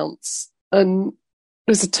celebrity accounts. And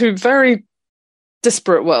those are two very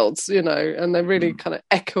disparate worlds, you know, and they're really kind of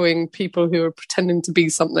echoing people who are pretending to be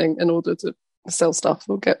something in order to sell stuff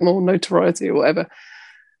or get more notoriety or whatever.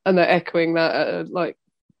 And they're echoing that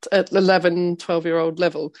at 11, 12-year-old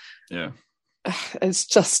level. Yeah. It's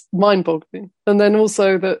just mind-boggling. And then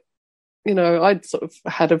also that, you know, I'd sort of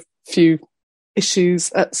had a few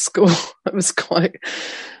issues at school. I was quite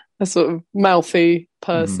a sort of mouthy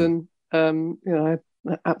person. You know, I had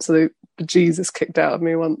an absolute bejesus kicked out of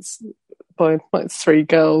me once by like 3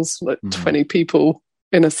 girls, like 20 people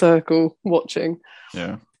in a circle watching.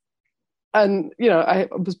 Yeah. And, you know, I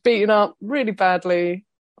was beaten up really badly.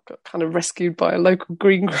 I got kind of rescued by a local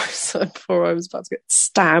greengrocer before I was about to get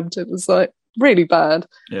stabbed. It was like really bad.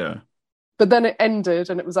 Yeah. But then it ended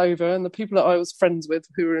and it was over. And the people that I was friends with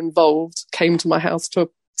who were involved came to my house to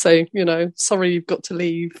say, you know, sorry, you've got to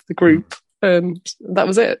leave the group. And that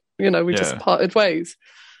was it. You know, we just parted ways.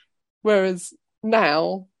 Whereas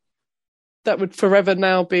now, that would forever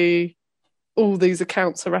now be all these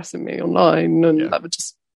accounts harassing me online, and that would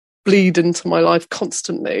just bleed into my life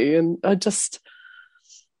constantly. And I just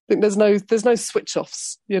think there's no switch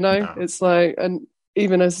offs, you know. No. It's like, and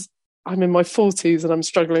even as I'm in my 40s and I'm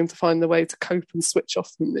struggling to find the way to cope and switch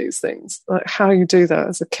off from these things, like how you do that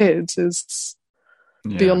as a kid is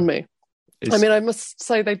beyond me. I mean, I must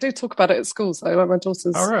say they do talk about it at schools though. Like my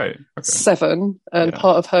daughter's 7, and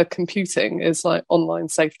part of her computing is like online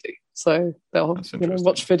safety. So they'll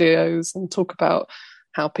watch videos and talk about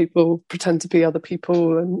how people pretend to be other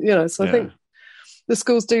people, and you know. So I think the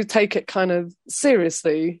schools do take it kind of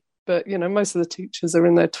seriously, but you know, most of the teachers are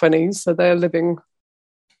in their 20s, so they're living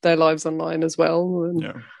their lives online as well.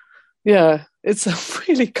 And it's a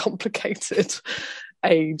really complicated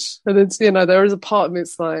age, and it's, you know, there is a part of me,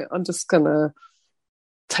 it's like, I'm just gonna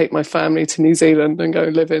take my family to New Zealand and go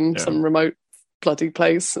live in some remote bloody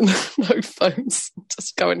place and no phones,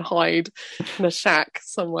 just go and hide in a shack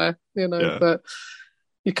somewhere, you know. But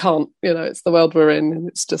you can't, you know, it's the world we're in, and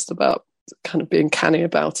it's just about kind of being canny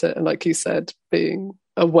about it, and like you said, being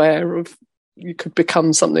aware of you could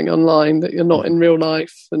become something online that you're not in real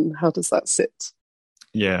life, and how does that sit?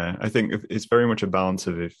 I think it's very much a balance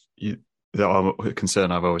of the concern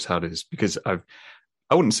I've always had is because I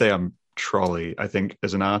wouldn't say I'm trolley. I think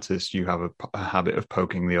as an artist, you have a habit of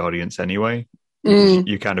poking the audience anyway.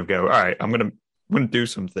 You kind of go, all right, I'm gonna do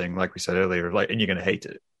something like we said earlier, like, and you're gonna hate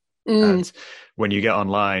it. And when you get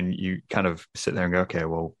online, you kind of sit there and go, okay,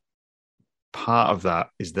 well, part of that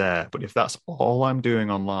is there, but if that's all I'm doing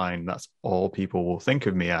online, that's all people will think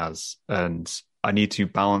of me as, and I need to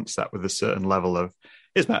balance that with a certain level of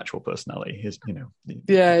his actual personality, his, you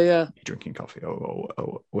know, drinking coffee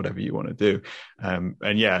or whatever you want to do.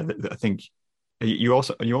 I think you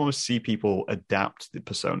almost see people adapt the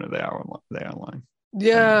persona they are online.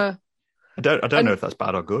 I don't know if that's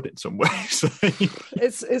bad or good in some ways.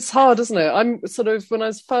 It's hard, isn't it? I'm sort of, when I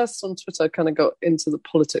was first on Twitter, I kind of got into the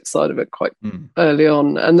politics side of it quite early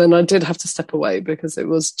on, and then I did have to step away because it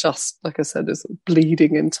was just, like I said, it's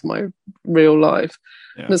bleeding into my real life.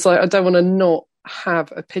 And it's like, I don't want to not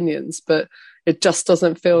have opinions, but it just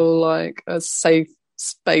doesn't feel like a safe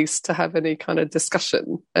space to have any kind of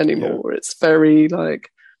discussion anymore. It's very like,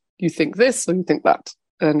 you think this or you think that,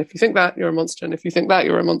 and if you think that, you're a monster, and if you think that,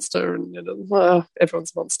 you're a monster, and you know, well,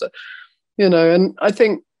 everyone's a monster, you know. And I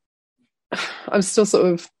think I'm still sort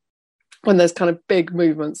of, when there's kind of big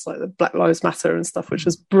movements like the Black Lives Matter and stuff, which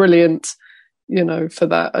is brilliant, you know, for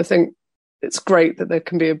that. I think it's great that there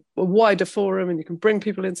can be a wider forum and you can bring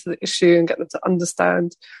people into the issue and get them to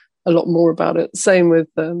understand a lot more about it. Same with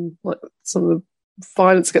like some of the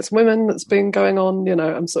violence against women that's been going on. You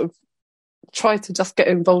know, I'm sort of try to just get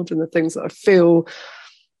involved in the things that I feel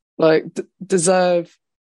like deserve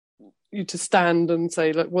you to stand and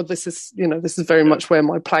say, like, well, this is, you know, this is very much where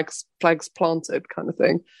my flags planted, kind of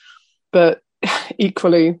thing. But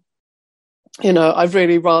equally, you know, I'd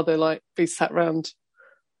really rather like be sat around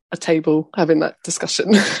a table having that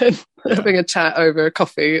discussion and having a chat over a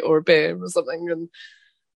coffee or a beer or something. And,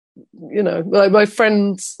 you know, like my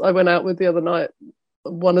friends I went out with the other night,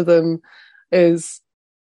 one of them is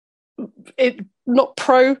not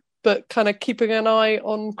pro, but kind of keeping an eye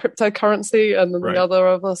on cryptocurrency. And then the other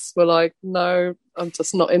of us were like, no, I'm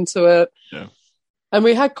just not into it. Yeah. And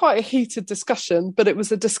we had quite a heated discussion, but it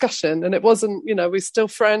was a discussion, and it wasn't, you know, we're still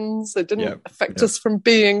friends. It didn't affect us from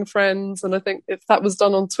being friends. And I think if that was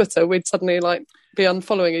done on Twitter, we'd suddenly like be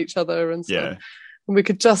unfollowing each other and stuff. And we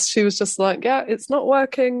could she was just like, yeah, it's not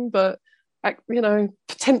working, but, you know,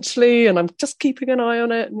 potentially, and I'm just keeping an eye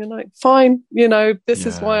on it. And you're like, fine, you know, this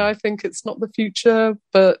is why I think it's not the future.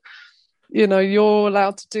 But you're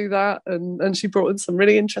allowed to do that. And she brought in some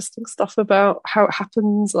really interesting stuff about how it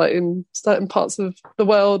happens, like in certain parts of the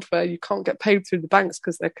world where you can't get paid through the banks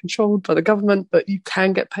because they're controlled by the government, but you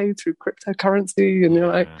can get paid through cryptocurrency. And you're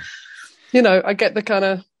like, I get the kind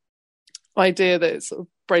of idea that it's sort of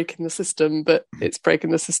breaking the system, but it's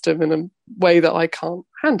breaking the system in a way that I can't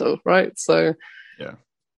handle, right? So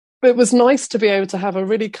it was nice to be able to have a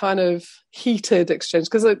really kind of heated exchange,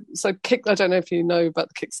 because I don't know if you know about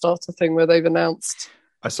the Kickstarter thing where they've announced.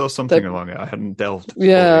 I saw something along it. I hadn't delved into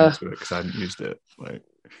it because I hadn't used it.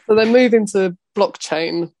 So they're moving to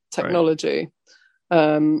blockchain technology,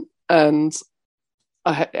 and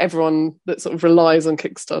everyone that sort of relies on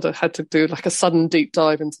Kickstarter had to do like a sudden deep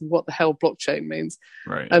dive into what the hell blockchain means.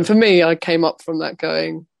 Right. And for me, I came up from that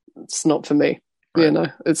going, it's not for me.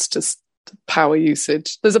 Right. It's just power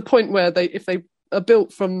usage. There's a point where if they are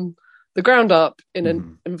built from the ground up in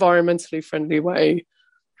an environmentally friendly way,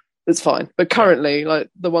 it's fine. But currently, like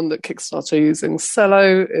the one that Kickstarter are using,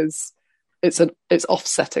 Celo, it's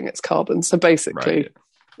offsetting its carbon. So basically,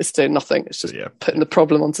 it's doing nothing. It's just putting the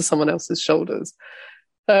problem onto someone else's shoulders.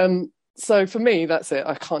 So for me, that's it.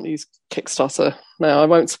 I can't use Kickstarter now. I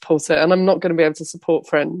won't support it. And I'm not going to be able to support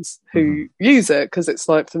friends who use it, because it's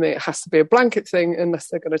like, for me, it has to be a blanket thing unless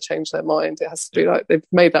they're going to change their mind. It has to be like they've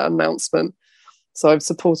made that announcement. So I've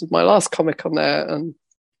supported my last comic on there and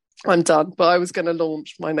I'm done. But I was going to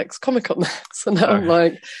launch my next comic on there. So now I'm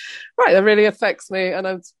like, right, that really affects me. And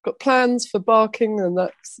I've got plans for Barking, and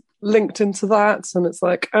that's linked into that. And it's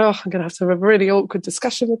like, I'm going to have a really awkward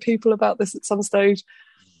discussion with people about this at some stage.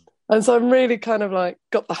 And so I'm really kind of like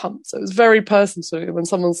got the hump. So it was very personal to me when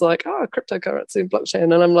someone's like, cryptocurrency and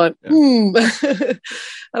blockchain. And I'm like, and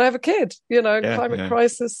I have a kid, climate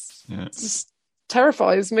crisis just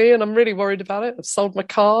terrifies me. And I'm really worried about it. I've sold my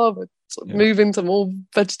car, we're sort of moving to more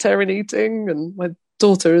vegetarian eating. And my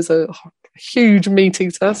daughter is a huge meat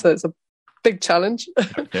eater. So it's a big challenge.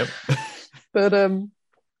 But,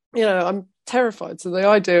 I'm terrified. So the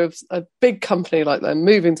idea of a big company like them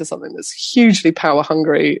moving to something that's hugely power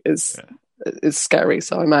hungry is scary.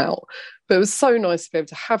 So I'm out. But it was so nice to be able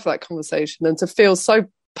to have that conversation and to feel so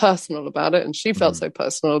personal about it. And she felt so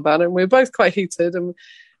personal about it. And we were both quite heated. And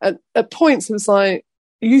at points it was like,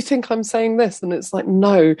 you think I'm saying this? And it's like,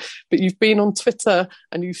 no, but you've been on Twitter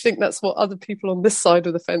and you think that's what other people on this side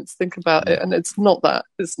of the fence think about it. And it's not that.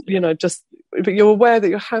 It's, but you're aware that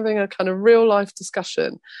you're having a kind of real life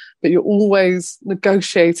discussion, but you're always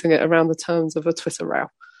negotiating it around the terms of a Twitter row.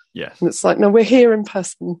 Yes. And it's like, no, we're here in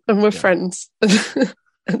person and we're friends.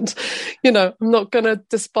 And, I'm not going to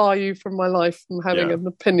disbar you from my life from having an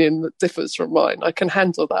opinion that differs from mine. I can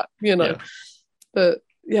handle that, But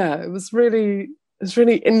it was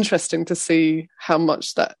really interesting to see how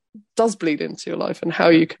much that does bleed into your life and how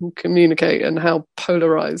you can communicate and how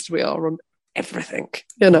polarized we are on everything,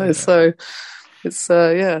 so it's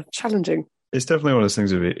challenging. It's definitely one of those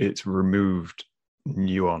things of it's removed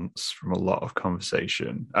nuance from a lot of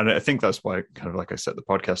conversation, and I think that's why kind of like I set the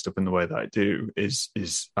podcast up in the way that I do is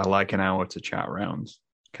I like an hour to chat around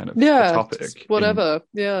kind of the topic, whatever.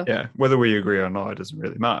 Whether we agree or not, it doesn't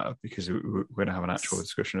really matter, because we're going to have an actual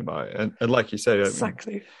discussion about it. And like you said,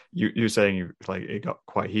 exactly, you're saying like it got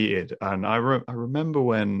quite heated, and I remember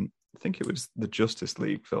when I think it was the Justice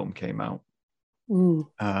League film came out,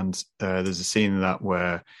 and there's a scene in that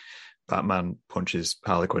where Batman punches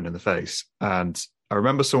Harley Quinn in the face, and I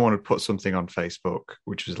remember someone had put something on Facebook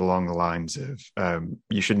which was along the lines of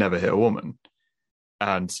you should never hit a woman.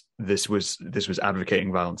 And this was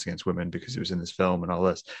advocating violence against women because it was in this film and all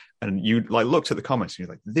this. And you like looked at the comments and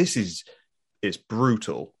you're like, it's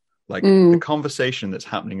brutal. Like the conversation that's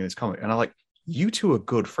happening in this comic. And I'm like, you two are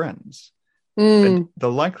good friends. And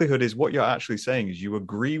the likelihood is what you're actually saying is you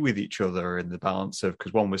agree with each other in the balance of,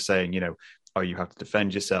 because one was saying, you have to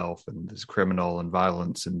defend yourself and there's criminal and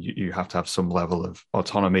violence and you have to have some level of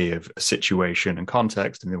autonomy of a situation and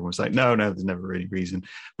context. And the other one was like, no, there's never really reason.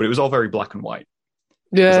 But it was all very black and white.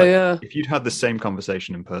 If you'd had the same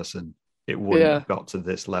conversation in person, it wouldn't have got to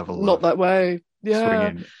this level. Not that way.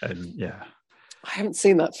 Swinging and I haven't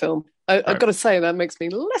seen that film. I've got to say that makes me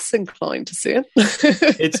less inclined to see it.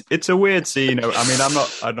 It's a weird scene. I mean, I'm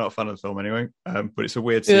not a fan of the film anyway, but it's a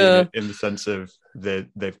weird scene in the sense of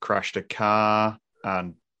they've crashed a car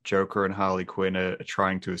and Joker and Harley Quinn are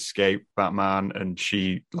trying to escape Batman, and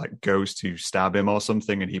she like goes to stab him or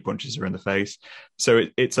something, and he punches her in the face. So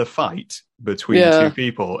it's a fight between two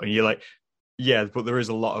people, and you're like, but there is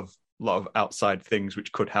a lot of lot of outside things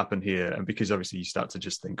which could happen here, and because obviously you start to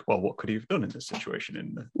just think, well, what could he have done in this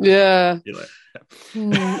situation? You're like,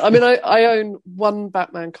 I mean, I own one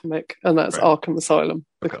Batman comic, and that's Arkham Asylum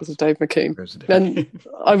because of Dave McKean, and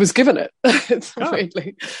I was given it. It's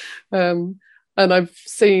weirdly, and I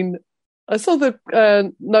saw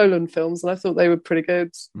the Nolan films, and I thought they were pretty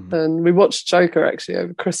good. And we watched Joker actually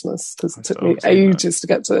over Christmas because it took me ages to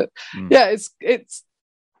get to it. Yeah,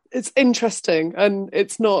 it's interesting, and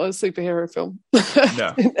it's not a superhero film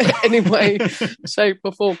in any way, shape,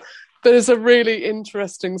 or form. But it's a really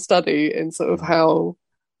interesting study in sort of how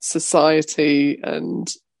society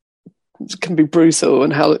and can be brutal,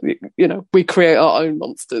 and how, you know, we create our own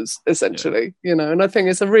monsters essentially, you know. And I think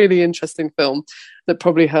it's a really interesting film that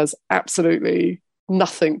probably has absolutely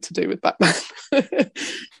nothing to do with Batman.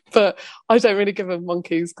 But I don't really give a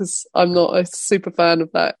monkeys because I'm not a super fan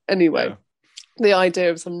of that anyway. The idea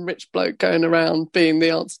of some rich bloke going around being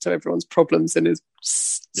the answer to everyone's problems in his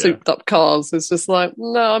souped up cars is just like,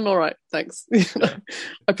 no, I'm all right, thanks. You know,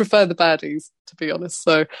 I prefer the baddies, to be honest.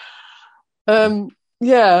 So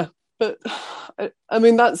but I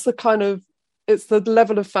mean, that's the kind of, it's the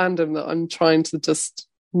level of fandom that I'm trying to just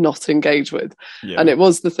not engage with. And it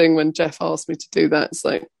was the thing when Jeff asked me to do that. It's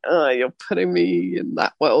like, you're putting me in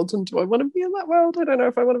that world, and do I want to be in that world? I don't know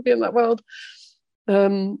if I want to be in that world.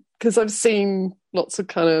 Because I've seen lots of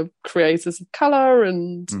kind of creators of colour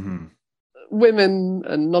and women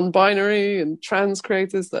and non-binary and trans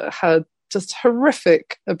creators that had just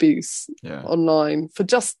horrific abuse online for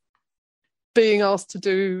just being asked to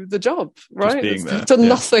do the job, right? It's done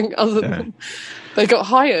nothing other than they got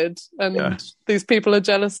hired, and these people are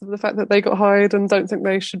jealous of the fact that they got hired and don't think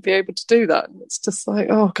they should be able to do that. And it's just like,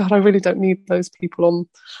 oh God, I really don't need those people on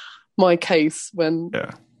my case when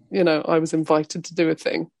you know, I was invited to do a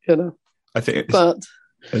thing, you know. I think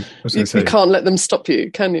you can't let them stop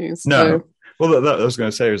you, can you? So, no. Well, that I was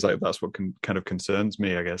going to say is like, that's what kind of concerns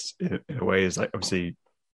me, I guess, in a way, is like, obviously,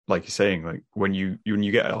 like you're saying, like when you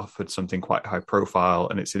get offered something quite high profile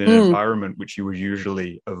and it's in an environment which you would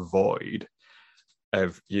usually avoid,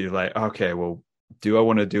 you're like, okay, well, do I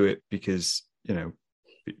want to do it because, you know,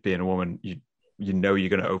 being a woman, you know you're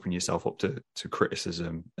going to open yourself up to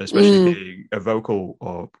criticism, especially being a vocal,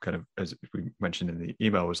 or kind of, as we mentioned in the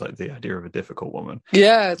email, was like the idea of a difficult woman.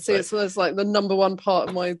 It's like the number one part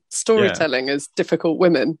of my storytelling is difficult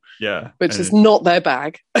women, which is not their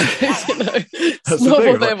bag. You know, it's not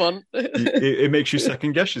what they want. It makes you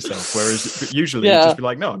second guess yourself, whereas usually you just be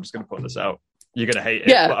like, no, I'm just going to put this out. You're going to hate it,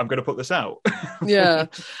 but I'm going to put this out. And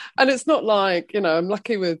it's not like, you know, I'm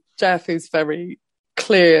lucky with Jeff, who's very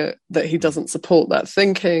clear that he doesn't support that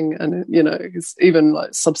thinking, and, you know, even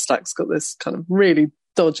like Substack's got this kind of really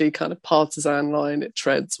dodgy kind of partisan line it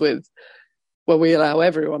treads with, well, we allow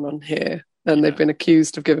everyone on here, and they've been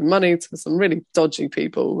accused of giving money to some really dodgy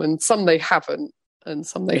people, and some they haven't and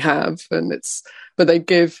some they have, but they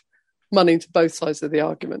give money to both sides of the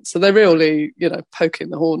argument, so they're really, you know, poking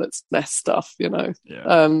the hornet's nest stuff, you know.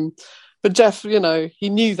 But Jeff, you know, he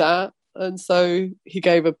knew that, and so he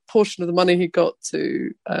gave a portion of the money he got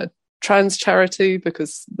to trans charity,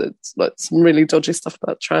 because there's like some really dodgy stuff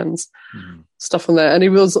about trans stuff on there. And he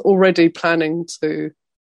was already planning to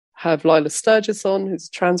have Lila Sturgis on, who's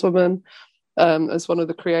a trans woman, as one of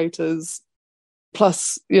the creators.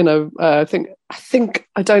 Plus, you know, I think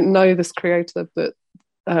I don't know this creator, but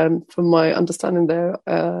from my understanding, they're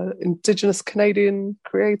Indigenous Canadian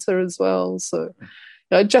creator as well. So, you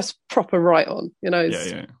know, just proper right on, you know.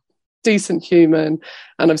 Decent human,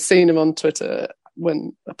 and I've seen him on Twitter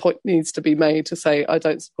when a point needs to be made to say, I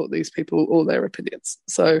don't support these people or their opinions.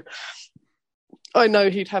 So I know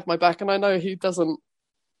he'd have my back, and I know he doesn't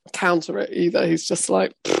counter it either. He's just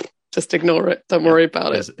like, just ignore it, don't worry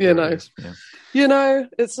about it, you know. You know,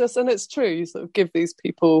 it's just, and it's true, you sort of give these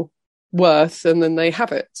people worth and then they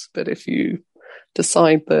have it. But if you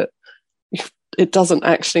decide that it doesn't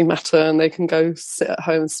actually matter and they can go sit at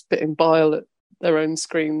home spitting bile at their own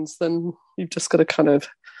screens, then you've just got to kind of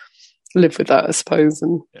live with that, I suppose,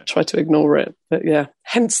 and try to ignore it. But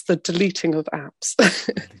hence the deleting of apps.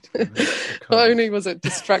 Not only was it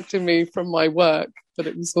distracting me from my work, but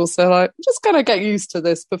it was also like, I'm just going to get used to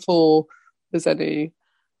this before there's any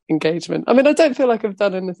engagement. I mean, I don't feel like I've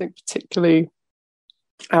done anything particularly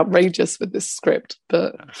outrageous with this script,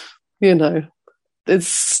 but, you know,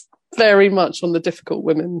 it's very much on the difficult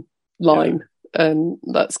women line, and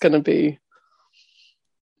that's going to be,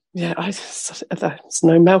 there's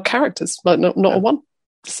no male characters, like not a one.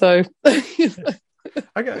 So, you know.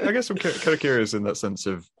 I guess I'm kind of curious in that sense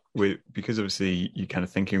of, because obviously you're kind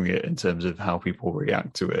of thinking it in terms of how people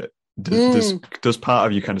react to it. Does part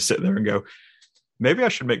of you kind of sit there and go, maybe I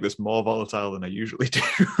should make this more volatile than I usually do.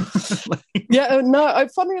 No,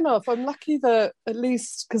 funny enough, I'm lucky that at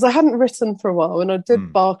least, because I hadn't written for a while and I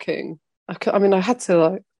did Barking. I had to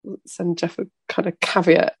like send Jeff a kind of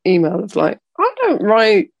caveat email of like, I don't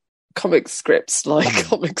write comic scripts like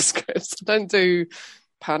comic scripts. I don't do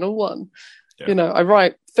panel one. I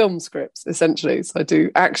write film scripts essentially. So I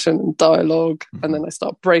do action and dialogue, and then I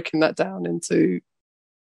start breaking that down into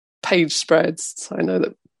page spreads. So I know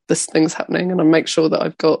that this thing's happening, and I make sure that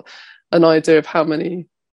I've got an idea of how many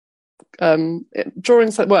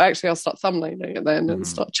drawings. Well, actually, I'll start thumbnailing it then and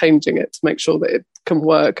start changing it to make sure that it can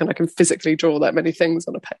work and I can physically draw that many things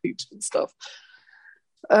on a page and stuff.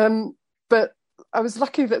 But I was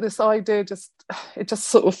lucky that this idea just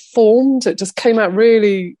sort of formed. It just came out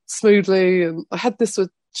really smoothly, and I had this with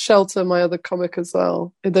Shelter, my other comic, as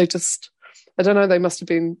well. They just, I don't know, they must have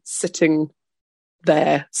been sitting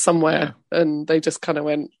there somewhere, and they just kind of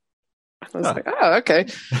went. I was like, oh, okay,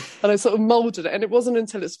 and I sort of moulded it, and it wasn't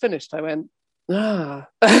until it's finished I went, there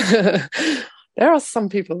are some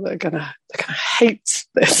people that are gonna hate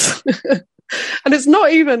this. And it's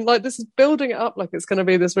not even like this is building it up like it's going to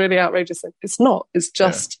be this really outrageous thing. It's not. It's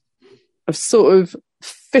just I've sort of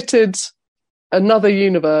fitted another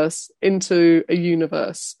universe into a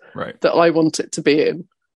universe that I want it to be in.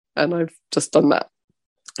 And I've just done that.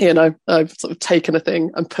 I've sort of taken a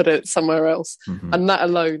thing and put it somewhere else. And that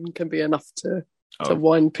alone can be enough to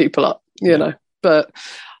wind people up, you know. But,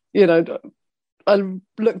 I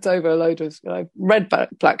looked over a load of, I read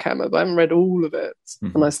Black Hammer, but I haven't read all of it.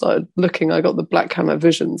 And I started looking, I got the Black Hammer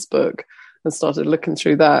Visions book and started looking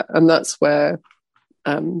through that. And that's where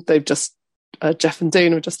they've just, Jeff and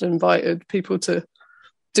Dean have just invited people to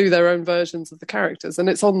do their own versions of the characters. And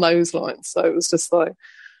it's on those lines. So it was just like,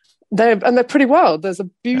 they're pretty wild. There's a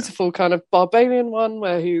beautiful kind of Barbalian one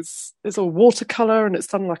where it's all watercolor and it's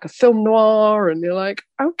done like a film noir. And you're like,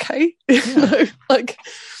 okay, like,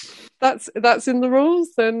 that's in the rules,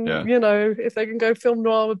 then if they can go film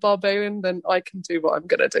noir with Barbalian, then I can do what I'm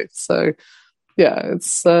gonna do. So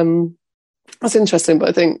it's that's interesting. But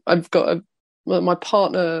I think I've got my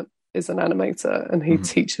partner is an animator and he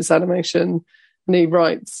teaches animation and he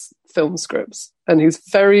writes film scripts and he's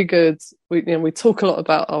very good. We talk a lot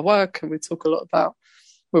about our work and we talk a lot about,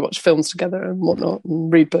 we watch films together and whatnot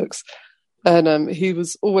and read books. And he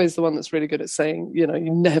was always the one that's really good at saying, you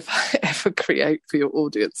never, ever create for your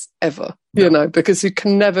audience, ever, because you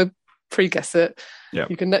can never pre-guess it. Yeah.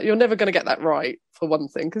 You're never going to get that right, for one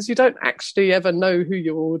thing, because you don't actually ever know who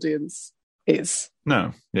your audience is.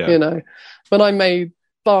 No. Yeah. When I made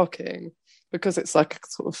Barking, because it's like a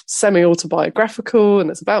sort of semi-autobiographical and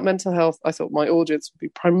it's about mental health, I thought my audience would be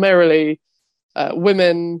primarily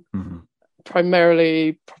women,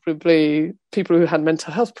 primarily probably people who had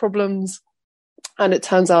mental health problems. And it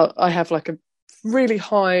turns out I have like a really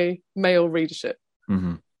high male readership,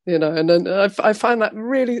 and then I find that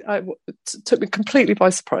really, it took me completely by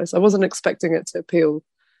surprise. I wasn't expecting it to appeal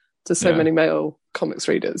to so many male comics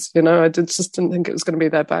readers, I just didn't think it was going to be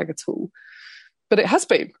their bag at all. But it has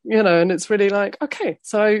been, and it's really like, okay,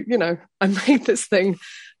 so, I made this thing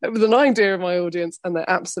with an idea of my audience and they're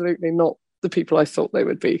absolutely not the people I thought they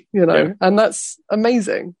would be, and that's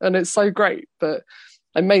amazing. And it's so great, but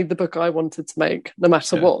I made the book I wanted to make no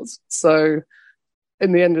matter what. So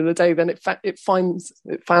in the end of the day, then it found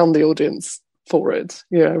the audience for it,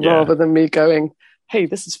 rather than me going, hey,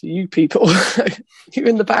 this is for you people. You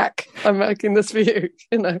in the back, I'm making this for you,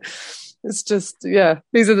 It's just,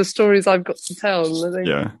 these are the stories I've got to tell. And I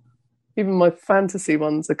think even my fantasy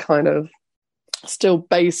ones are kind of still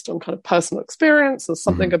based on kind of personal experience or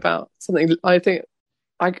something about something I think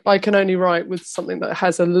I can only write with something that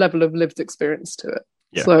has a level of lived experience to it.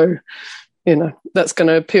 Yeah. So, that's going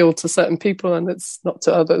to appeal to certain people and it's not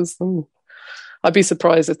to others. And I'd be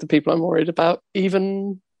surprised if the people I'm worried about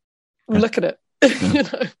even look at it.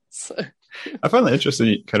 So. I find that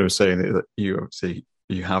interesting, kind of saying that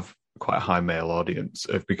you have quite a high male audience,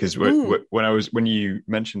 because when you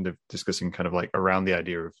mentioned of discussing kind of like around the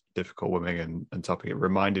idea of difficult women and topic, it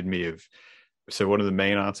reminded me of, so one of the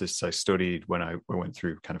main artists I studied when I went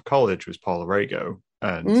through kind of college was Paula Rego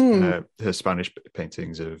and her Spanish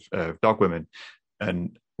paintings of dog women.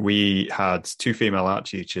 And we had 2 female art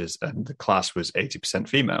teachers and the class was 80%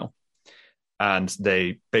 female. And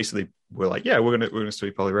they basically were like, we're gonna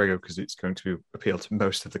study Paula Rego because it's going to appeal to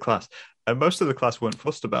most of the class. And most of the class weren't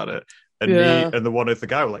fussed about it. And me and the one other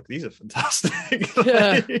guy were like, these are fantastic.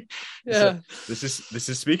 So this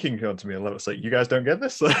is speaking on to me a lot. It's like, you guys don't get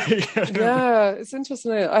this? It's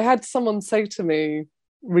interesting. I had someone say to me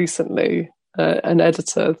recently, an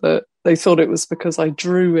editor, that they thought it was because I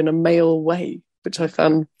drew in a male way. which I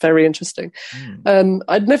found very interesting. And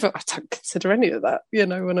I don't consider any of that, you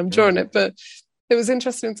know, when I'm drawing it, but it was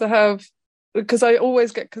interesting to have, because I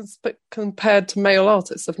always get compared to male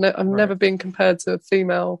artists. I've never been compared to a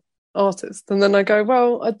female artist. And then I go,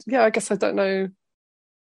 well, I guess I don't know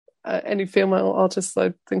any female artists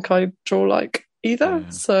I think I draw like either.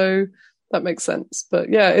 So that makes sense. But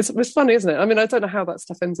yeah, it's funny, isn't it? I mean, I don't know how that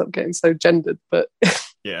stuff ends up getting so gendered, but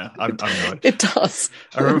yeah, I'm not. It does.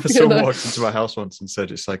 I remember someone walked into my house once and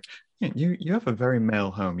said, it's like, you have a very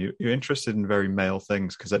male home. You're interested in very male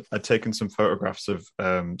things, because I'd taken some photographs of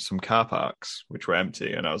some car parks which were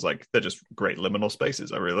empty, and I was like, they're just great liminal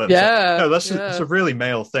spaces. I really yeah, no, that's a really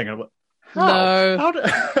male thing. And I'm like,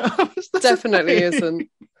 how definitely isn't.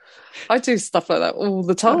 I do stuff like that all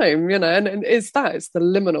the time, you know, and it's the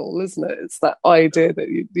liminal, isn't it? It's that idea that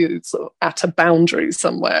you sort of at a boundary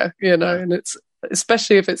somewhere, you know, and it's,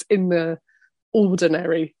 especially if it's in the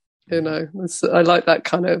ordinary, you know, I like that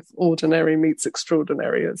kind of ordinary meets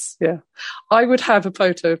extraordinary. I would have a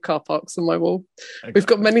photo of car parks on my wall. Okay. We've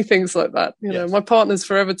got many things like that, you know. My partner's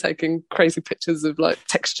forever taking crazy pictures of like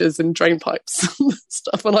textures and drain pipes and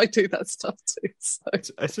stuff, and I do that stuff too. So.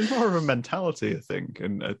 It's more of a mentality, I think,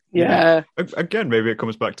 and again, maybe it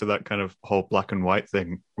comes back to that kind of whole black and white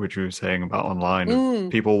thing which we were saying about online.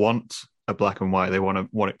 People want a black and white. They want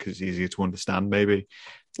it because it's easier to understand, maybe.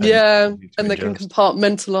 And they can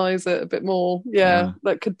compartmentalize it a bit more.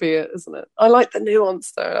 That could be it, isn't it? I like the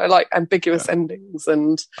nuance though. I like ambiguous endings,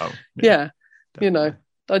 and you know,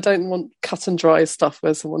 I don't want cut and dry stuff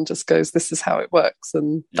where someone just goes, this is how it works,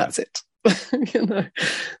 and that's it. You know,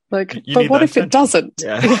 like, but what if it doesn't?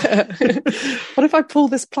 What if I pull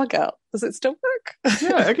this plug out? Does it still work?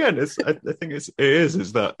 Again, I think it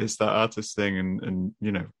is that artist thing, and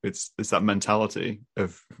you know, it's that mentality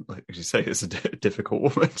of, like as you say, it's a difficult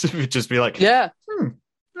woman to just be like,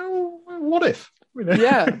 what if? You know?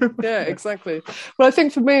 yeah, exactly. Well, I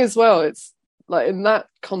think for me as well, it's like in that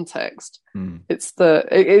context, it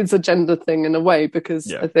is a gender thing in a way,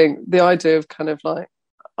 because I think the idea of kind of like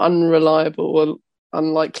unreliable or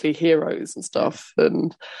unlikely heroes and stuff,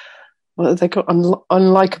 and what they call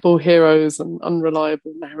unlikable heroes and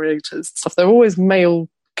unreliable narrators and stuff, they're always male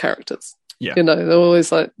characters. You know, they're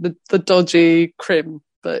always like the dodgy crim,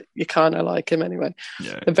 but you kind of like him anyway.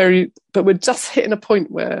 But we're just hitting a point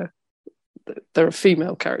where there are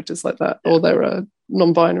female characters like that, or there are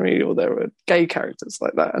non-binary, or there are gay characters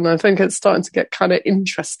like that, and I think it's starting to get kind of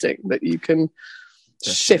interesting that you can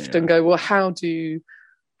shift and go, well, how do you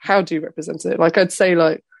represent it? Like, I'd say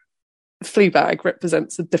like Fleabag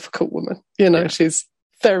represents a difficult woman, you know. She's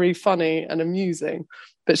very funny and amusing,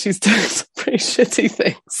 but she's doing some pretty shitty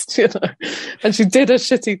things, you know, and she did a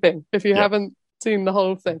shitty thing, if you haven't seen the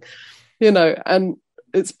whole thing, you know, and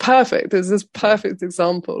it's perfect. There's this perfect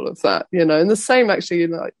example of that, you know. And the same, actually, you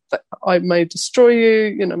know, like, I May Destroy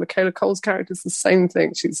You, you know, Michaela Cole's character is the same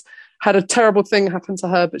thing. She's had a terrible thing happen to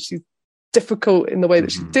her, but she's difficult in the way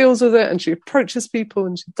that she deals with it, and she approaches people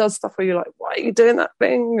and she does stuff where you're like, why are you doing that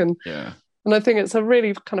thing? And I think it's a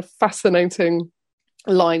really kind of fascinating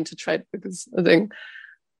line to tread, because I think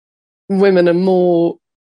women are more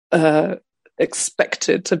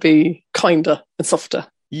expected to be kinder and softer,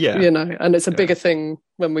 you know, and it's a bigger thing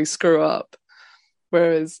when we screw up,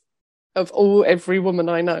 whereas every woman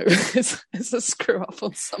I know is a screw up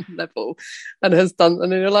on some level and has done,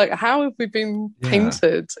 and you're like, how have we been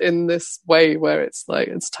painted in this way where it's like,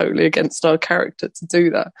 it's totally against our character to do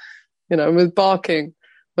that, you know. And with Barking,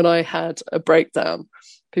 when I had a breakdown,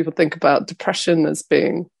 people think about depression as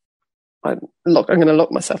being, I'm going to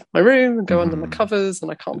lock myself in my room and go under my covers,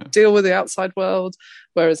 and I can't deal with the outside world.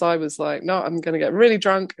 Whereas I was like, no, I'm going to get really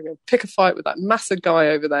drunk, I'm going to pick a fight with that massive guy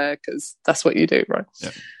over there, because that's what you do, right?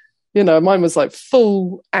 You know, mine was like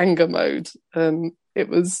full anger mode, and it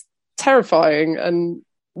was terrifying and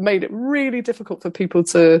made it really difficult for people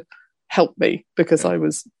to help me, because I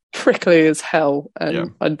was prickly as hell,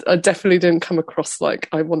 and I definitely didn't come across like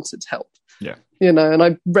I wanted help. You know,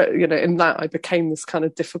 and in that I became this kind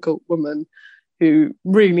of difficult woman who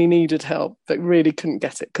really needed help but really couldn't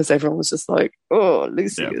get it, because everyone was just like, oh,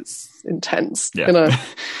 Lucy is intense, you know.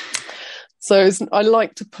 So I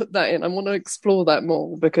like to put that in. I want to explore that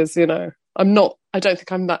more, because, you know, I don't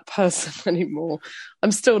think I'm that person anymore.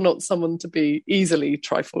 I'm still not someone to be easily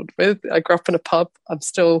trifled with. I grew up in a pub. I'm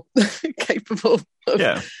still capable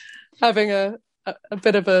of having a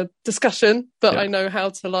bit of a discussion, but I know how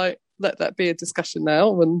to like let that be a discussion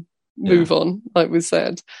now and move on, like we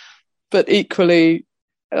said. But equally,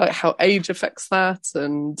 like how age affects that,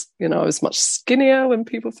 and you know, I was much skinnier when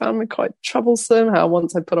people found me quite troublesome. How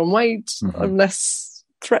once I put on weight, I'm less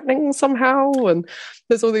threatening somehow, and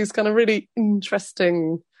there's all these kind of really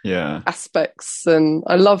interesting aspects, and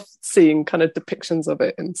I love seeing kind of depictions of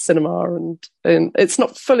it in cinema, and it's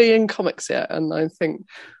not fully in comics yet, and I think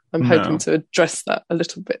I'm hoping to address that a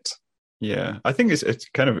little bit. Yeah, I think it's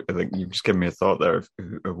kind of, I think you've just given me a thought there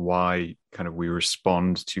of why kind of we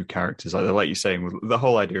respond to characters like you're saying, the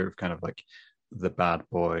whole idea of kind of like the bad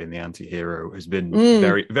boy and the anti-hero has been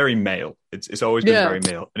very, very male. It's always been very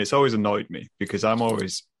male, and it's always annoyed me because I'm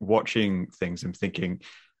always watching things and thinking,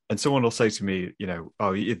 and someone will say to me, you know,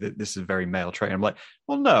 oh, this is a very male trait. I'm like,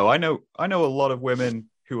 well, no, I know a lot of women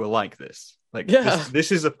who are like this. Like,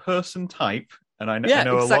 this is a person type, and I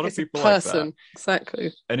know a lot of people like that.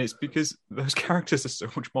 Exactly. And it's because those characters are so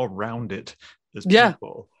much more rounded as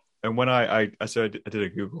people. And when I did a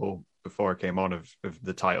Google before I came on of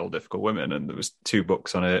the title Difficult Women, and there was 2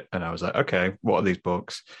 books on it, and I was like, okay, what are these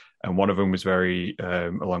books? And one of them was very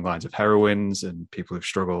along the lines of heroines and people who've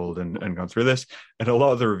struggled and gone through this. And a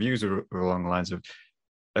lot of the reviews were along the lines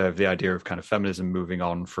of the idea of kind of feminism moving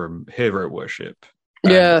on from hero worship.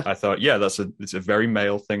 And I thought, it's a very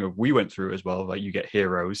male thing of we went through as well. Like, you get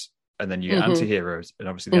heroes and then you get anti-heroes, and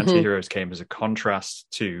obviously the anti-heroes came as a contrast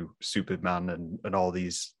to Superman and all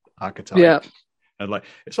these archetypes. And like,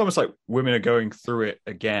 it's almost like women are going through it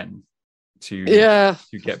again to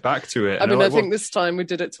get back to it. I mean, I think this time we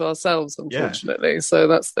did it to ourselves, unfortunately. So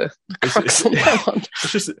that's the crux on that one.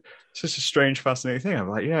 It's just a strange, fascinating thing. I'm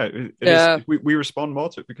like, we respond more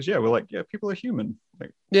to it because we're like, people are human.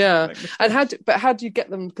 Like, and how do you get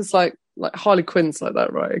them? Because like Harley Quinn's like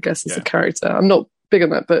that, right? I guess as a character, I'm not big on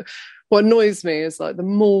that, but what annoys me is like the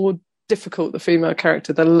more difficult the female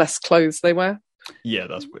character, the less clothes they wear. Yeah,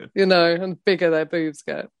 that's weird. You know, and bigger their boobs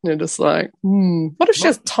get. You're just like, what if she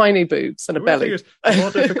has tiny boobs and a belly? The more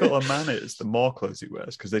difficult a man is, the more clothes he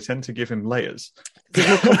wears, because they tend to give him layers. He's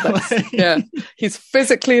more complex. He's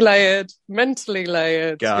physically layered, mentally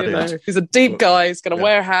layered. You know, he's a deep guy. He's going to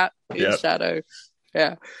wear a hat, be a shadow.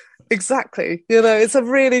 Yeah, exactly. You know, it's a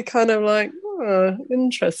really kind of like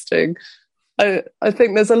interesting. I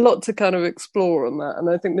think there's a lot to kind of explore on that, and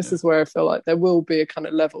I think this is where I feel like there will be a kind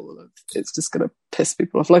of level of it's just going to piss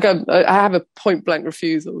people off. Like I have a point blank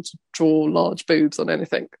refusal to draw large boobs on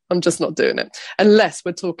anything. I'm just not doing it unless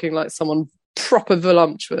we're talking like someone proper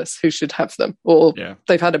voluptuous who should have them, or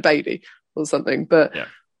they've had a baby or something. But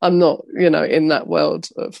I'm not, you know, in that world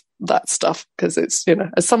of that stuff because it's, you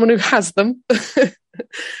know, as someone who has them,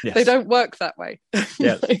 they don't work that way.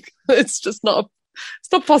 Like, it's just not.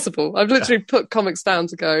 It's not possible. I've literally put comics down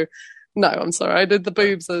to go, no, I'm sorry. The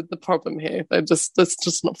boobs are the problem here. That's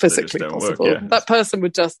just not physically possible. Work, That person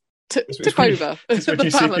would just tip over. It's when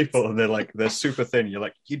you see people and they're super thin. You're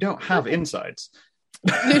like, you don't have insides.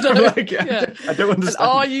 You don't know. Like, I don't understand. And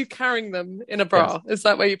are you carrying them in a bra? Yes. Is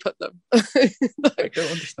that where you put them? I don't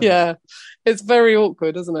understand. Yeah, it's very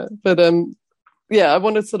awkward, isn't it? But I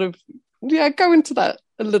want to sort of go into that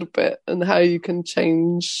a little bit and how you can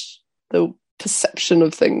change the perception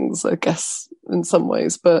of things, I guess, in some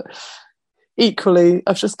ways, but equally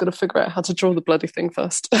I've just got to figure out how to draw the bloody thing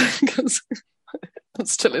first because I'm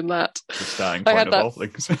still in that. The starting point of all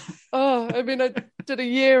things. I mean, I did a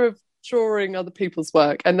year of drawing other people's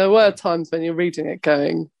work, and there were times when you're reading it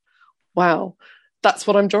going, wow, that's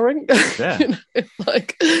what I'm drawing. You know,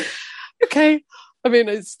 like, okay. I mean,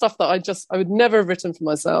 it's stuff that I would never have written for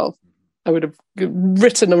myself. I would have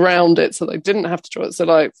written around it so they didn't have to draw it. So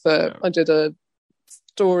like I did a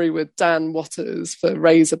story with Dan Watters for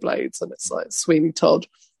Razor Blades, and it's like Sweeney Todd.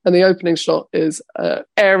 And the opening shot is an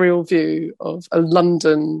aerial view of a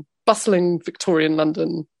bustling Victorian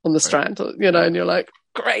London on the Strand, you know, and you're like,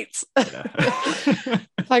 great.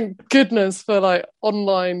 Thank goodness for like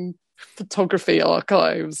online photography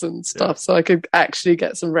archives and stuff, so I could actually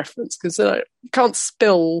get some reference, because you can't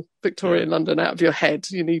spill Victorian London out of your head.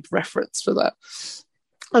 You need reference for that.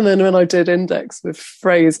 And then when I did Index with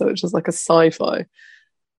Fraser, which is like a sci-fi,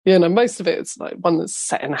 you know, most of it's like one that's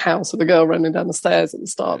set in a house with a girl running down the stairs at the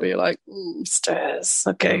start, but you're like, stairs,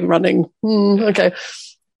 okay, running, okay.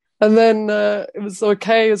 And then it was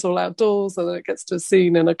okay, it was all outdoors, and then it gets to a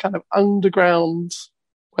scene in a kind of underground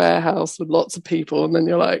warehouse with lots of people, and then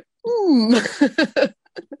you're like,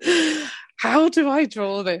 how do I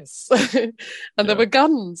draw this? And there were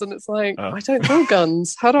guns, and it's like, I don't draw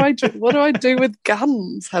guns. What do I do with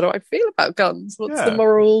guns? How do I feel about guns? What's the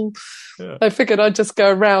moral? I figured I'd just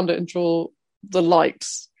go around it and draw the light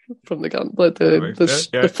from the gun, like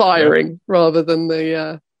the firing, rather than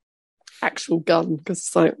the actual gun, because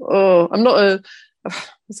it's like, I'm not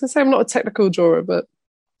a technical drawer, but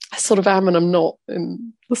I sort of am and I'm not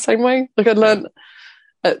in the same way. Like I learned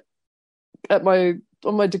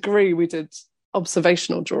on my degree, we did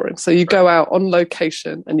observational drawing. So you go out on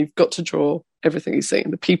location and you've got to draw everything you see,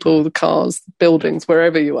 the people, the cars, the buildings,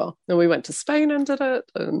 wherever you are. And we went to Spain and did it,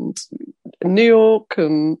 and in New York,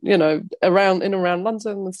 and around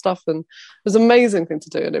London and stuff. And it was an amazing thing to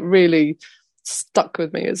do, and it really stuck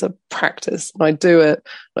with me as a practice. And I do it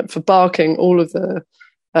like for Barking, all of the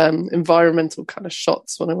environmental kind of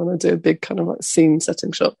shots. When I do a big kind of like scene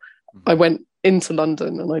setting shot, I went into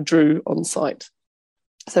London and I drew on site.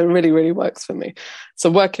 So it really, really works for me.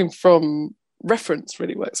 So working from reference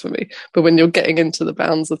really works for me. But when you're getting into the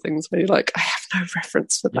bounds of things where you're like, I have no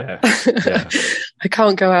reference for that. Yeah. I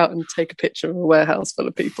can't go out and take a picture of a warehouse full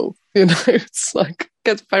of people. It's like, it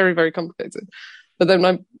gets very, very complicated. But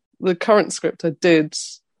then the current script, I did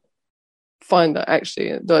find that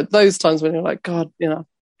actually those times when you're like, God,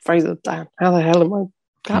 Fraser, damn, how the hell am I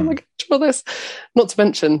going to draw this? Not to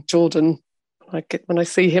mention Jordan, when I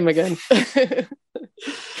see him again.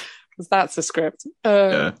 Because that's a script.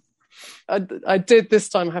 I did this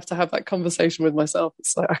time have to have that conversation with myself.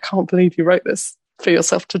 It's like, I can't believe you wrote this for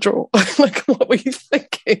yourself to draw. Like, what were you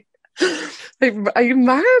thinking? Are you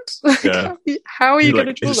mad? Yeah. How are you going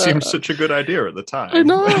to draw that? It seemed such a good idea at the time. I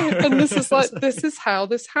know. And this is like, this is how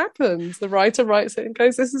this happens. The writer writes it and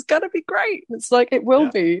goes, this is going to be great. And it's like, it will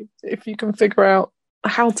be if you can figure out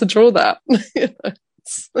how to draw that.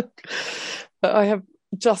 But I have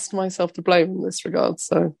just myself to blame in this regard.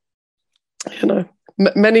 So,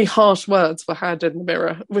 many harsh words were had in the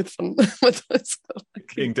mirror with those,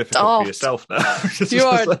 like, being difficult for yourself now. You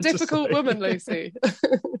are a difficult woman, Lucy.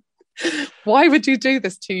 Why would you do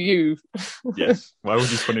this to you? Yes. Why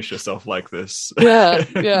would you punish yourself like this? Yeah.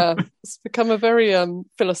 It's become a very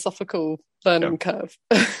philosophical learning curve.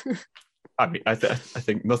 I mean, I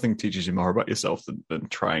think nothing teaches you more about yourself than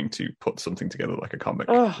trying to put something together like a comic.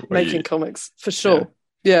 Making comics, for sure.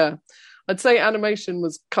 Yeah. I'd say animation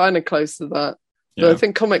was kind of close to that. But I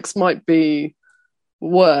think comics might be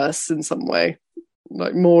worse in some way.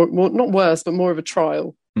 Like more not worse, but more of a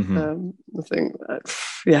trial. Mm-hmm. I think,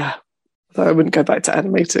 Though I wouldn't go back to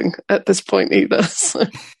animating at this point either. So.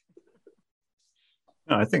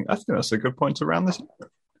 No, I think that's a good point to round this.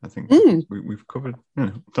 I think we've covered.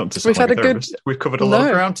 We've covered a lot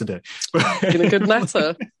of ground today. Been a good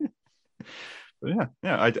natter. But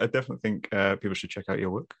I definitely think people should check out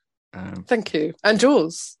your work. Thank you, and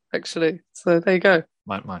yours actually. So there you go.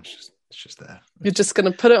 Mine's just there. You're just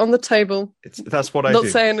going to put it on the table. That's what I do.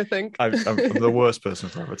 Not say anything. I'm the worst person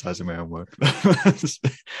for advertising my own work.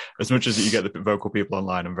 As much as you get the vocal people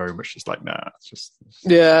online, I'm very much just like, nah. It's just.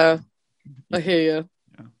 Yeah, I hear you.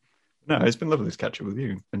 No, it's been lovely to catch up with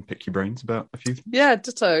you and pick your brains about a few things. Yeah,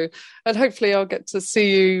 ditto. And hopefully I'll get to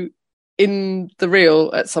see you in the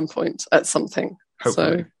real at some point at something.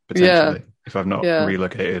 Hopefully, potentially. If I've not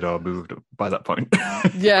relocated or moved by that point.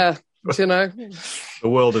 Yeah, the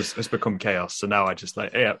world has become chaos. So now I just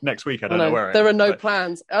like, next week I don't know where there are no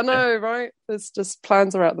plans. I know, right? There's just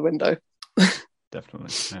plans are out the window.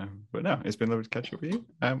 Definitely. But no, it's been lovely to catch up with you.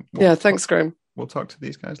 Thanks, Graham. We'll talk to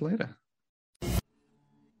these guys later.